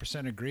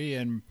 100% agree,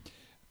 and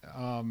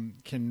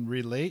can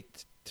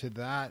relate to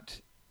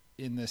that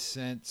in the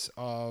sense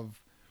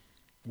of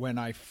when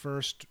I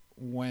first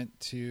went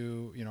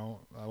to,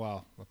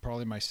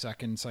 probably my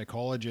second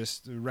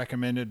psychologist,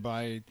 recommended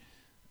by,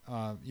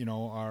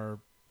 our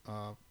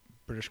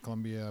British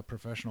Columbia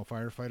Professional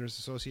Firefighters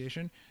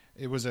Association.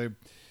 It was a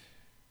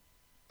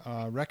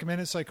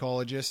recommended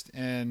psychologist,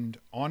 and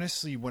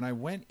honestly, when I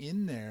went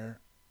in there,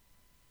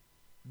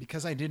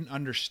 because I didn't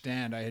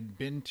understand, I had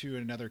been to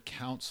another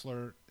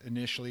counselor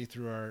initially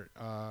through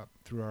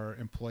our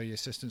employee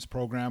assistance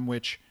program,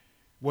 which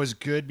was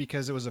good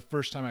because it was the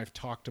first time I've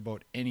talked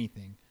about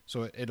anything.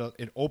 So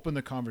it opened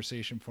the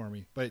conversation for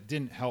me, but it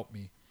didn't help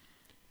me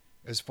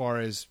as far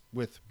as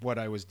with what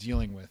I was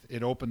dealing with.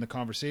 It opened the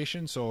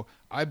conversation. So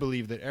I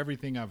believe that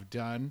everything I've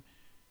done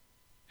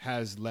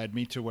has led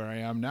me to where I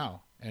am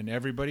now, and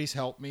everybody's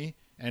helped me.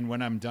 And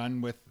when I'm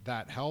done with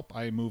that help,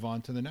 I move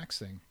on to the next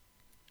thing.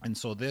 And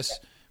so this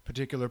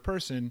particular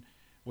person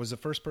was the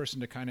first person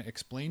to kind of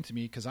explain to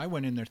me, because I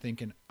went in there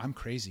thinking, I'm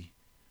crazy.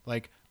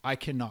 Like, I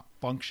cannot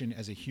function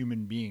as a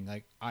human being.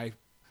 Like,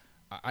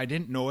 I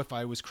didn't know if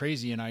I was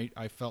crazy, and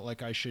I felt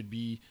like I should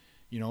be,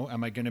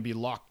 am I going to be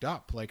locked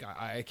up? Like,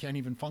 I can't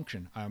even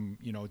function.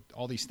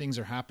 All these things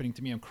are happening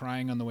to me. I'm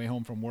crying on the way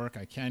home from work.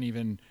 I can't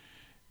even,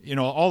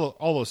 all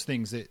those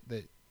things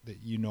that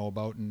you know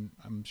about, and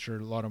I'm sure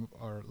a lot of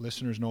our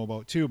listeners know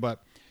about too.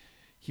 But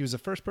he was the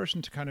first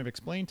person to kind of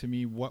explain to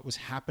me what was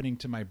happening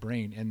to my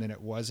brain, and that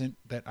it wasn't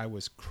that I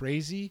was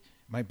crazy.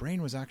 My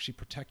brain was actually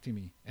protecting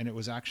me, and it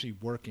was actually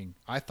working.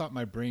 I thought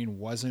my brain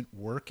wasn't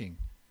working,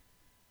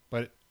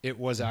 but it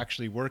was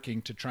actually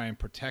working to try and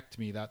protect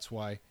me. That's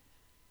why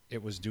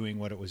it was doing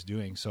what it was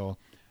doing. So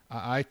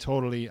I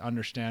totally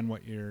understand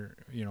what you're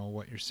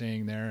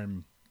saying there.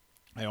 And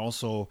I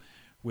also,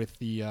 with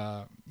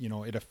the,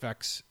 it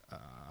affects,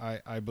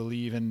 I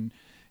believe in,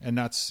 and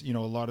that's, a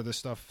lot of the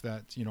stuff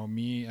that,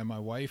 me and my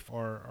wife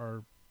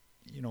are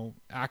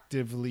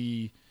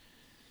actively,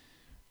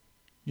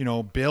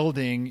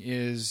 building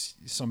is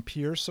some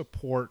peer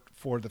support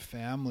for the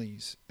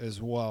families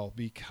as well,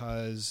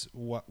 because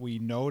what we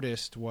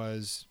noticed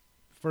was,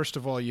 first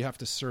of all, you have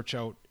to search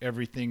out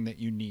everything that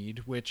you need,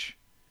 which,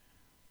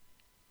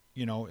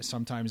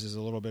 sometimes is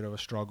a little bit of a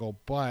struggle,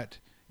 but,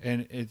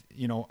 and it,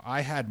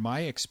 I had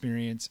my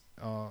experience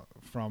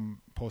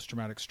from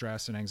post-traumatic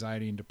stress and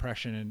anxiety and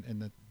depression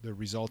and the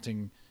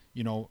resulting,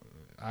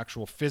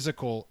 actual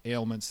physical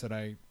ailments that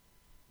I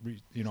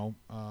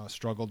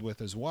struggled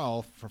with as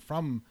well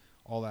from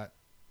all that,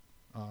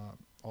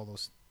 all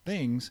those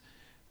things.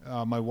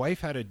 My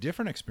wife had a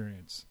different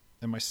experience,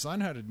 and my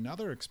son had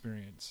another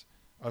experience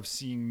of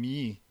seeing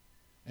me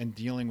and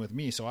dealing with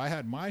me. So I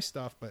had my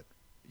stuff, but,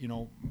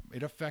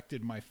 it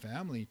affected my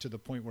family to the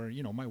point where,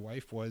 my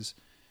wife was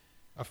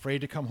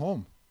afraid to come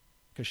home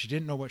because she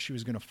didn't know what she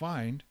was going to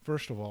find,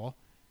 first of all.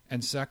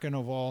 And second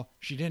of all,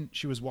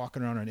 she was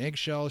walking around on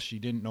eggshells. She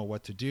didn't know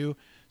what to do.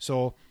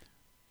 So,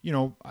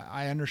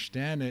 I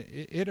understand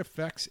it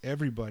affects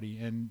everybody.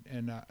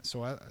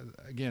 So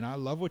I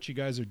love what you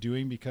guys are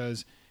doing,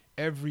 because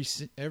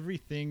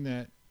everything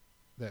that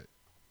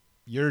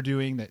you're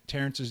doing, that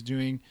Terrence is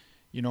doing,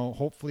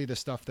 hopefully the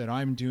stuff that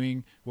I'm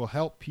doing will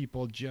help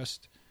people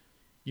just,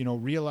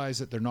 realize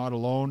that they're not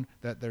alone,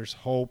 that there's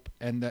hope,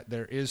 and that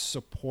there is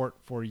support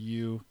for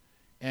you.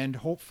 And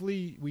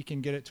hopefully we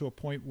can get it to a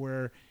point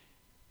where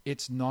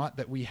it's not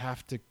that we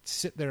have to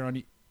sit there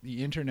on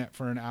the internet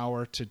for an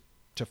hour to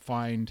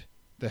find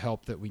the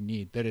help that we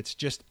need, that it's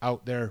just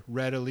out there,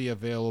 readily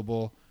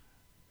available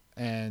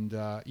and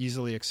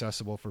easily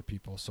accessible for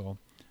people. So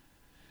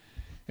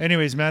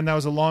anyways, man, that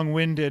was a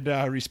long-winded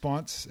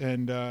response,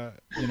 and not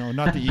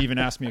that you even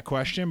asked me a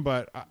question,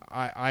 but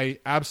I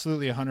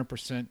absolutely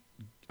 100%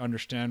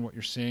 understand what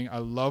you're saying. I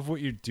love what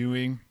you're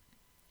doing.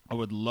 I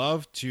would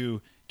love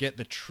to get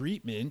the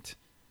treatment,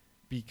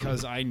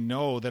 because I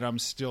know that I'm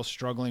still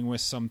struggling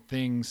with some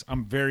things.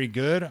 I'm very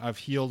good. I've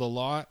healed a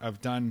lot. I've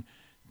done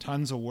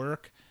tons of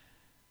work,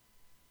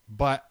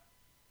 but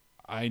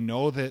I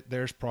know that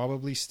there's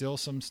probably still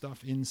some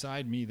stuff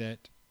inside me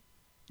that,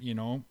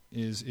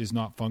 is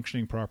not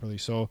functioning properly.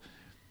 So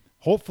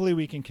hopefully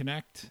we can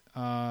connect,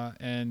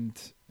 and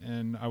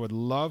I would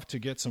love to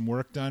get some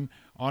work done.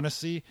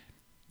 Honestly,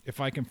 if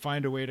I can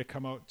find a way to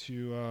come out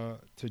to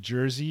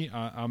Jersey,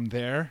 I'm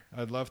there.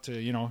 I'd love to,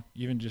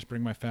 even just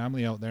bring my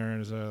family out there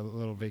as a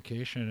little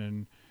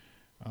vacation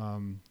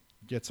and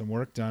get some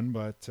work done.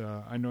 But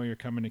I know you're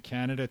coming to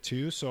Canada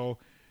too. So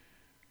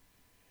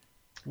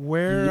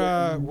when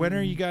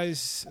are you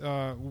guys,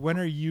 when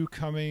are you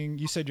coming?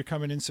 You said you're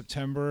coming in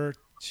September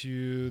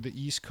to the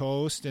East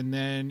Coast, and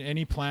then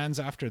any plans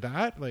after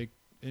that? Like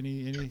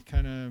any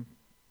kind of,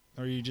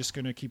 are you just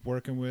going to keep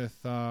working with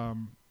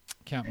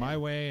Camp My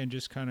Way and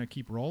just kind of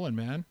keep rolling,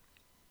 man?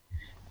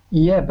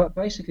 Yeah, but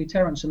basically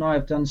Terrence and I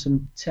have done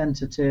some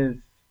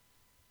tentative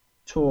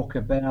talk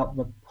about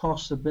the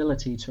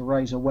possibility to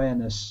raise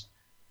awareness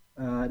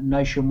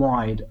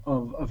nationwide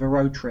of a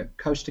road trip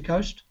coast to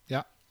coast.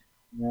 Yeah.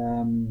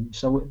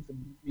 So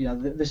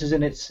this is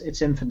in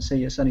its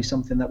infancy. It's only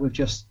something that we've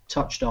just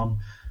touched on,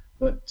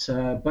 but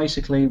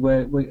basically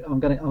I'm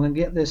going to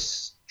get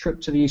this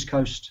trip to the East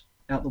Coast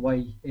out the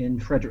way in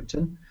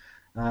Fredericton.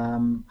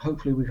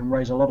 Hopefully we can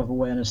raise a lot of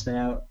awareness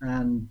there,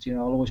 and I'll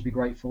always be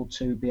grateful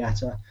to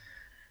Beata,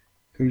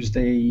 who's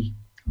the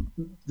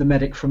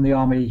medic from the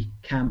Army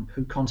camp,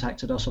 who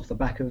contacted us off the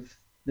back of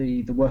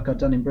the work I'd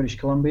done in British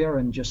Columbia,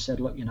 and just said,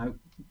 look,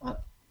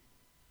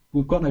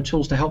 we've got no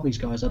tools to help these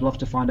guys. I'd love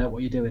to find out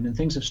what you're doing. And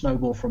things have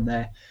snowballed from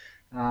there.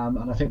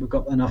 And I think we've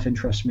got enough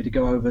interest for me to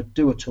go over,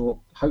 do a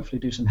talk, hopefully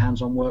do some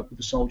hands-on work with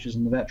the soldiers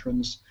and the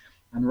veterans,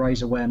 and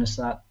raise awareness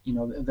that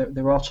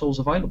there are tools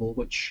available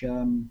which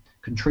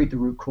can treat the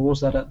root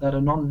cause that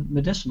are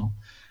non-medicinal.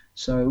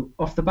 So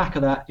off the back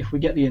of that, if we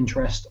get the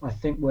interest, I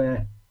think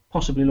we're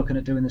possibly looking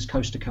at doing this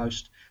coast to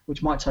coast,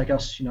 which might take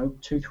us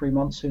 2-3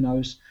 months, who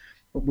knows,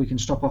 but we can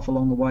stop off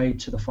along the way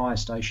to the fire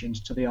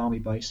stations, to the army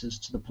bases,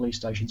 to the police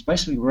stations,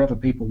 basically wherever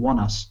people want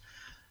us,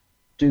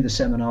 do the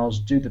seminars,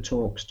 do the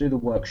talks, do the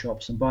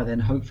workshops, and by then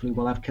hopefully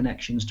we'll have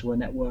connections to a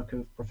network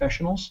of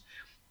professionals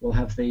We'll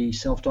have the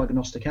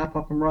self-diagnostic app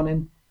up and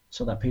running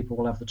so that people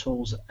will have the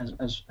tools,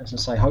 as I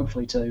say,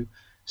 hopefully to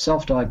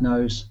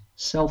self-diagnose,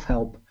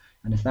 self-help,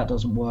 and if that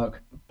doesn't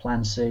work,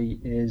 plan C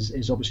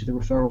is obviously the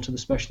referral to the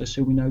specialist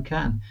who we know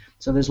can.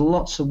 So there's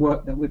lots of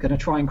work that we're going to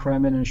try and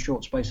cram in a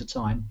short space of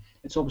time.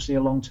 It's obviously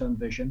a long-term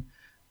vision,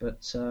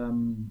 but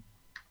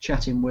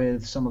chatting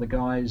with some of the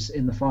guys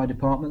in the fire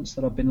departments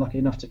that I've been lucky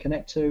enough to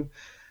connect to,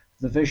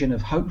 the vision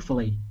of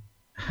hopefully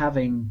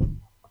having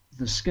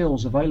the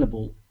skills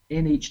available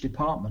in each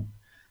department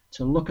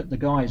to look at the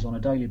guys on a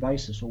daily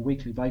basis or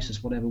weekly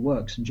basis, whatever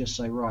works, and just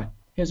say, right,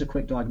 here's a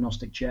quick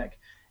diagnostic check.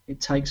 It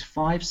takes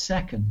 5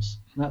 seconds.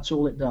 That's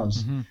all it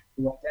does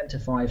to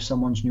identify if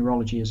someone's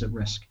neurology is at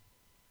risk.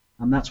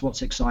 And that's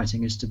what's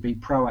exciting, is to be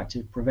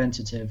proactive,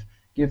 preventative,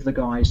 give the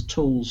guys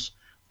tools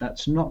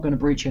that's not going to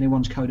breach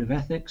anyone's code of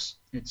ethics.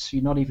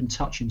 You're not even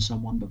touching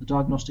someone, but the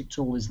diagnostic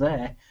tool is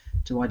there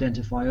to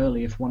identify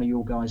early if one of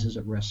your guys is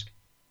at risk.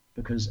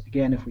 Because,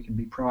 again, if we can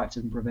be proactive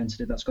and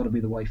preventative, that's got to be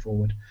the way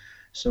forward.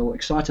 So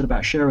excited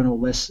about sharing all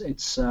this.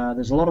 There's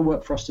a lot of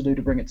work for us to do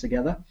to bring it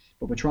together,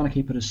 but we're trying to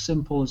keep it as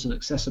simple, as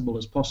accessible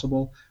as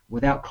possible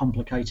without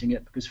complicating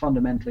it, because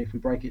fundamentally, if we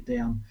break it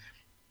down,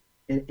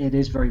 it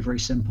is very, very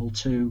simple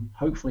to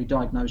hopefully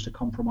diagnose a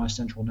compromised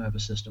central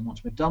nervous system.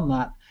 Once we've done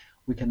that,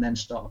 we can then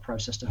start a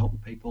process to help the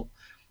people,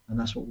 and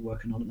that's what we're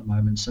working on at the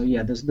moment. So,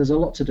 yeah, there's a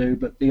lot to do,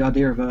 but the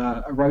idea of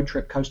a road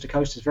trip coast to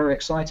coast is very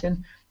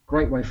exciting.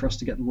 Great way for us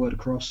to get the word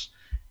across.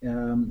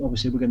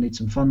 Obviously, we're going to need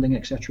some funding,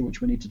 etc.,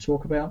 which we need to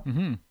talk about.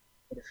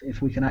 But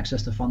if we can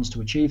access the funds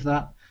to achieve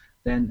that,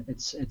 then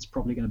it's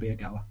probably going to be a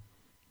goer.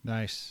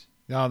 Nice.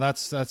 No,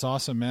 that's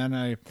awesome,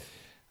 man.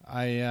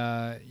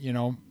 I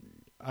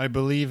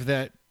believe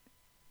that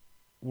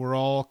we're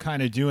all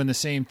kind of doing the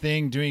same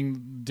thing,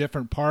 doing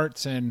different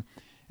parts, and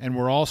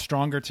we're all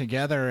stronger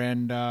together.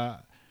 And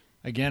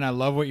again, I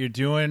love what you're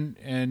doing.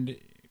 And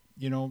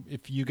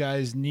if you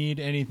guys need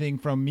anything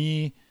from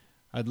me,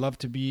 I'd love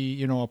to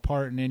be, a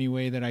part in any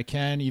way that I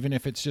can, even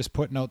if it's just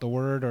putting out the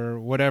word or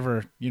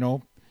whatever.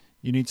 You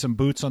need some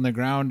boots on the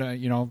ground,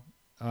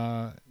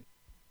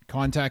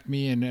 contact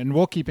me and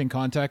we'll keep in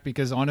contact,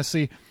 because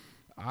honestly,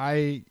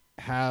 I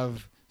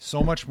have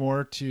so much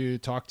more to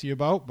talk to you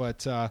about,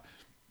 but I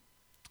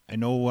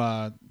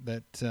know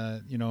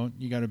that,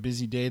 you got a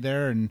busy day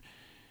there, and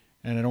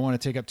I don't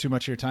want to take up too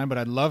much of your time, but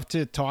I'd love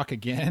to talk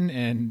again,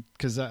 and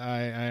because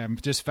I am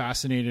just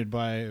fascinated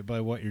by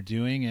what you're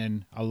doing,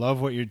 and I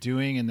love what you're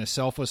doing and the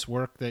selfless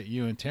work that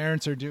you and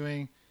Terrence are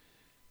doing,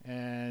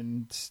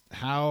 and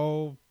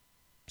so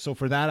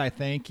for that, I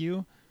thank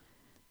you.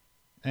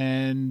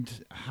 And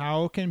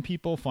how can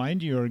people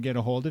find you or get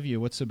a hold of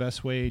you? What's the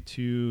best way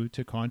to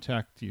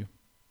contact you?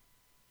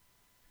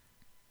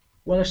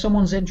 Well, if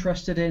someone's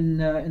interested in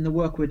the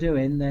work we're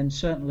doing, then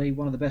certainly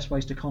one of the best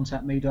ways to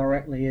contact me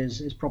directly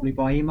is probably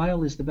by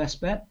email is the best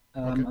bet,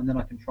 okay. And then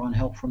I can try and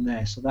help from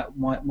there. So that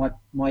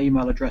my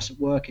email address at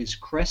work is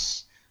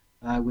Chris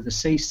with a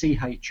C,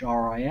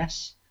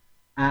 CHRIS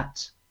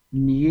at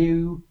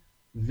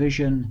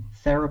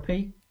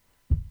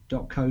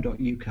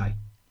newvisiontherapy.co.uk.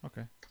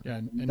 Okay. Yeah,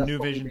 and New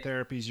Vision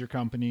Therapy is your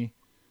company.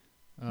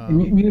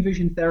 New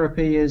Vision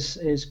Therapy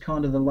is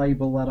kind of the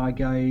label that I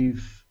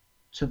gave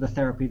to the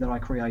therapy that I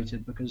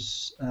created,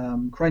 because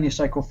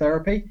craniosacral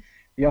therapy,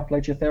 the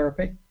upledger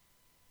therapy,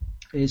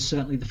 is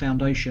certainly the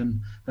foundation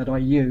that I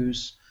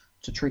use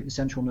to treat the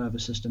central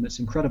nervous system. It's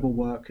incredible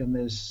work, and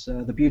there's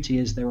the beauty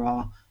is there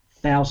are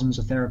thousands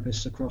of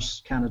therapists across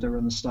Canada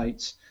and the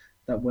States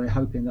that we're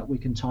hoping that we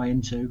can tie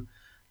into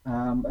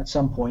at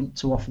some point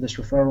to offer this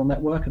referral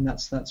network, and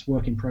that's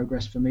work in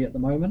progress for me at the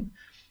moment.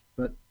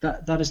 But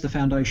that is the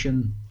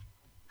foundation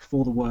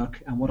for the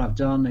work. And what I've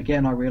done,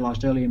 again, I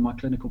realized early in my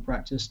clinical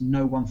practice,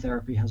 no one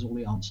therapy has all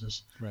the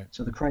answers. Right.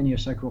 So the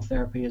craniosacral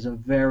therapy is a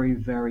very,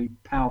 very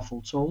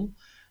powerful tool.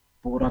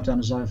 But what I've done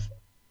is I've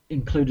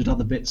included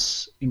other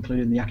bits,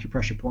 including the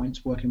acupressure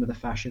points, working with the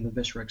fascia, the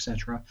viscera,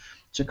 etc.,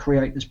 to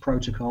create this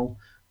protocol,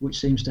 which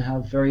seems to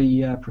have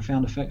very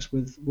profound effects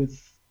with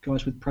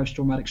guys with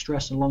post-traumatic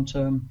stress and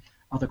long-term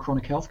other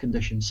chronic health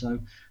conditions. So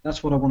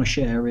that's what I want to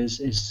share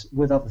is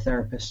with other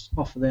therapists,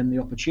 offer them the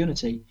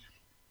opportunity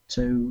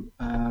to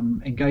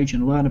engage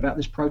and learn about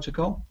this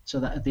protocol, so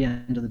that at the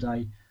end of the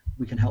day,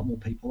 we can help more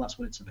people. That's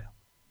what it's about.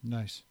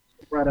 Nice.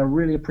 Brad, I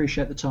really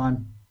appreciate the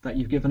time that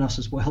you've given us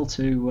as well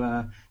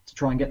to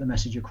try and get the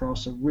message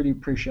across. I really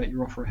appreciate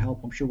your offer of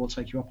help. I'm sure we'll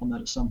take you up on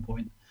that at some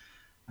point.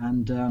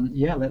 And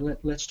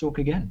let's talk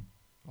again.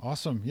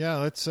 Awesome. Yeah,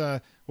 let's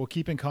we'll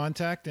keep in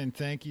contact, and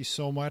thank you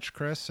so much,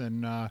 Chris,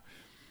 and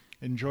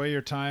enjoy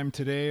your time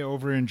today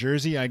over in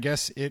Jersey. I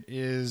guess it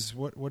is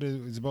what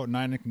is it's about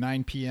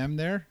 9 p.m.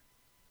 there?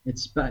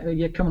 It's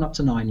coming up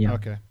to 9, yeah.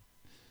 Okay.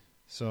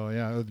 So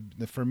yeah,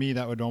 for me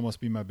that would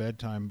almost be my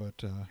bedtime,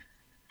 but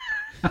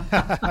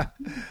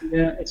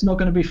yeah, it's not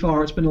going to be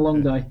far. It's been a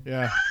long day.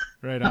 Yeah,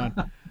 right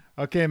on.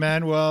 Okay,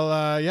 man.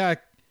 Well, yeah,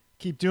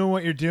 keep doing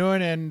what you're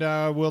doing, and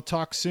we'll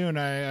talk soon.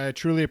 I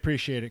truly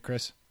appreciate it,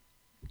 Chris.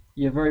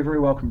 You're very, very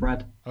welcome,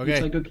 Brad. Okay.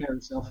 You take good care of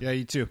yourself. Yeah,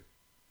 you too.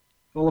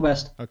 All the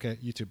best. Okay,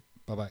 you too.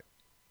 Bye-bye.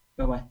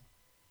 Bye-bye.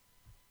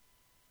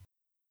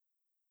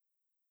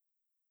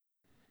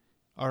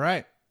 All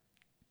right.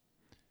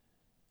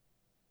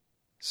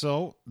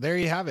 So there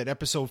you have it,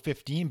 episode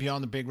 15,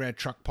 Beyond the Big Red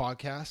Truck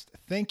Podcast.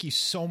 Thank you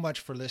so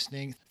much for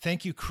listening.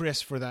 Thank you,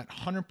 Chris, for that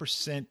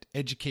 100%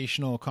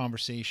 educational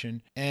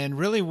conversation. And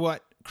really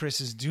what Chris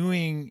is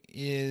doing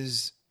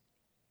is,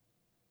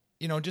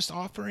 just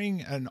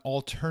offering an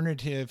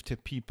alternative to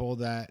people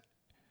that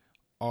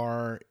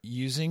are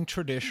using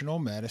traditional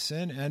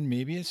medicine and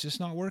maybe it's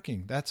just not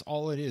working. That's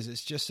all it is.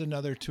 It's just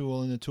another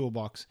tool in the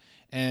toolbox.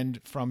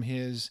 And from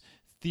his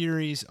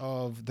theories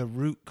of the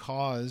root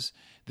cause,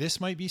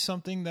 this might be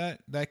something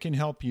that can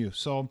help you.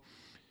 So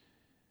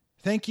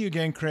thank you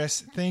again,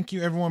 Chris. Thank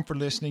you everyone for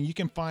listening. You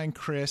can find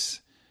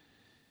Chris,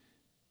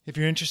 if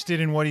you're interested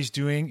in what he's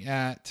doing,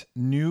 at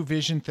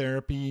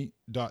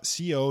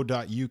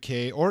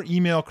newvisiontherapy.co.uk or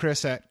email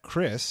Chris at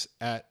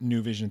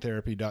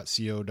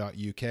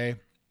newvisiontherapy.co.uk.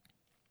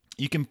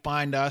 You can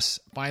find this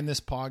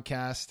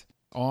podcast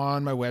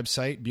on my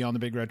website,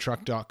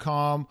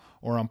 beyondthebigredtruck.com,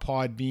 or on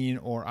Podbean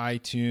or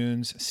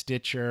iTunes,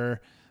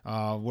 Stitcher,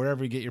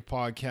 wherever you get your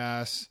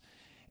podcasts.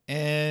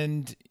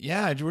 And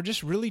yeah, we're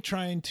just really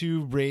trying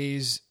to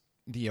raise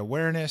the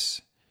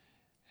awareness,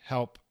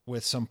 help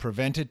with some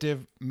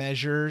preventative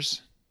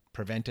measures,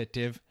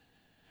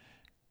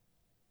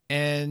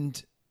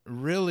 and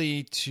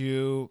really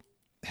to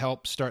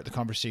help start the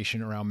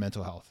conversation around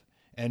mental health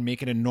and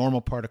make it a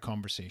normal part of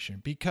conversation.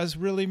 Because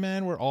really,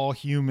 man, we're all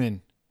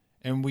human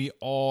and we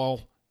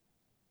all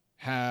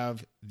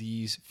have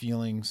these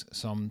feelings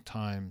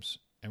sometimes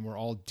and we're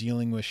all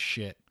dealing with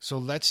shit. So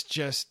let's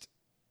just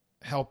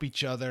help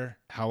each other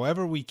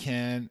however we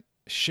can,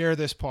 share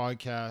this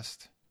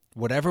podcast,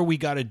 whatever we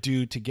got to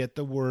do to get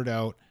the word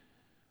out.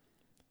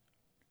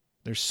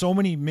 There's so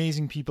many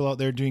amazing people out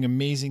there doing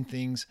amazing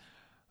things.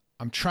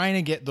 I'm trying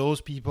to get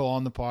those people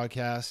on the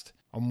podcast.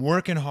 I'm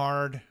working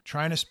hard,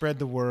 trying to spread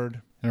the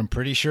word, and I'm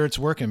pretty sure it's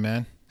working,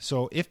 man.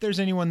 So if there's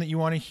anyone that you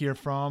want to hear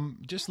from,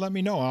 just let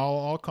me know.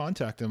 I'll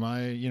contact them.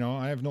 I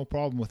have no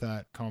problem with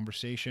that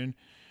conversation.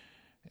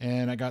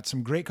 And I got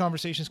some great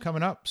conversations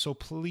coming up. So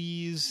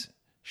please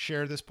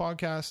share this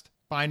podcast.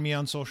 Find me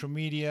on social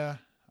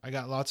media. I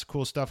got lots of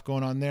cool stuff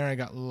going on there.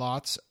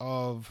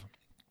 I'm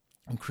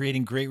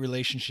creating great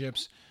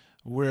relationships.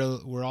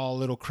 We're all a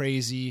little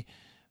crazy.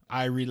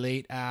 I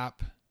Relate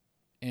app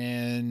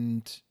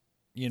and,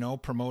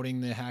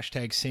 promoting the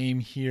hashtag same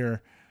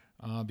here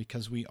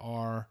because we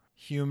are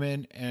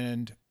human.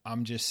 And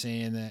I'm just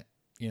saying that,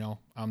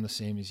 I'm the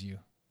same as you.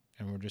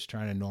 And we're just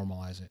trying to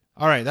normalize it.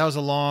 All right, that was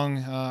a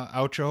long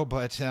outro.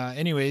 But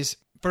anyways,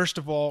 first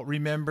of all,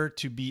 remember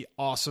to be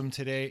awesome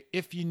today.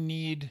 If you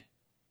need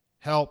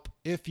help,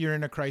 if you're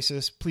in a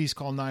crisis, please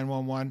call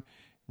 911.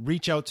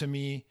 Reach out to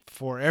me.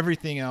 For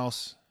everything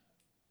else,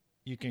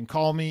 you can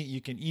call me, you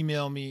can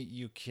email me,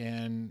 you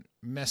can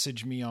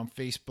message me on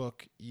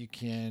Facebook, you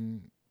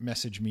can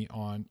message me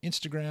on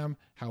Instagram,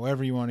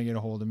 however you want to get a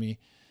hold of me,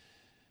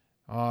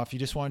 if you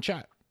just want to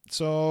chat.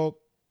 So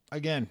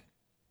again,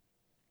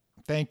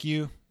 thank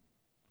you.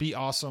 Be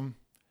awesome.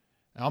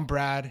 I'm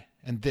Brad,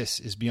 and this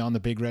is Beyond the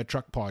Big Red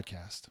Truck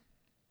Podcast.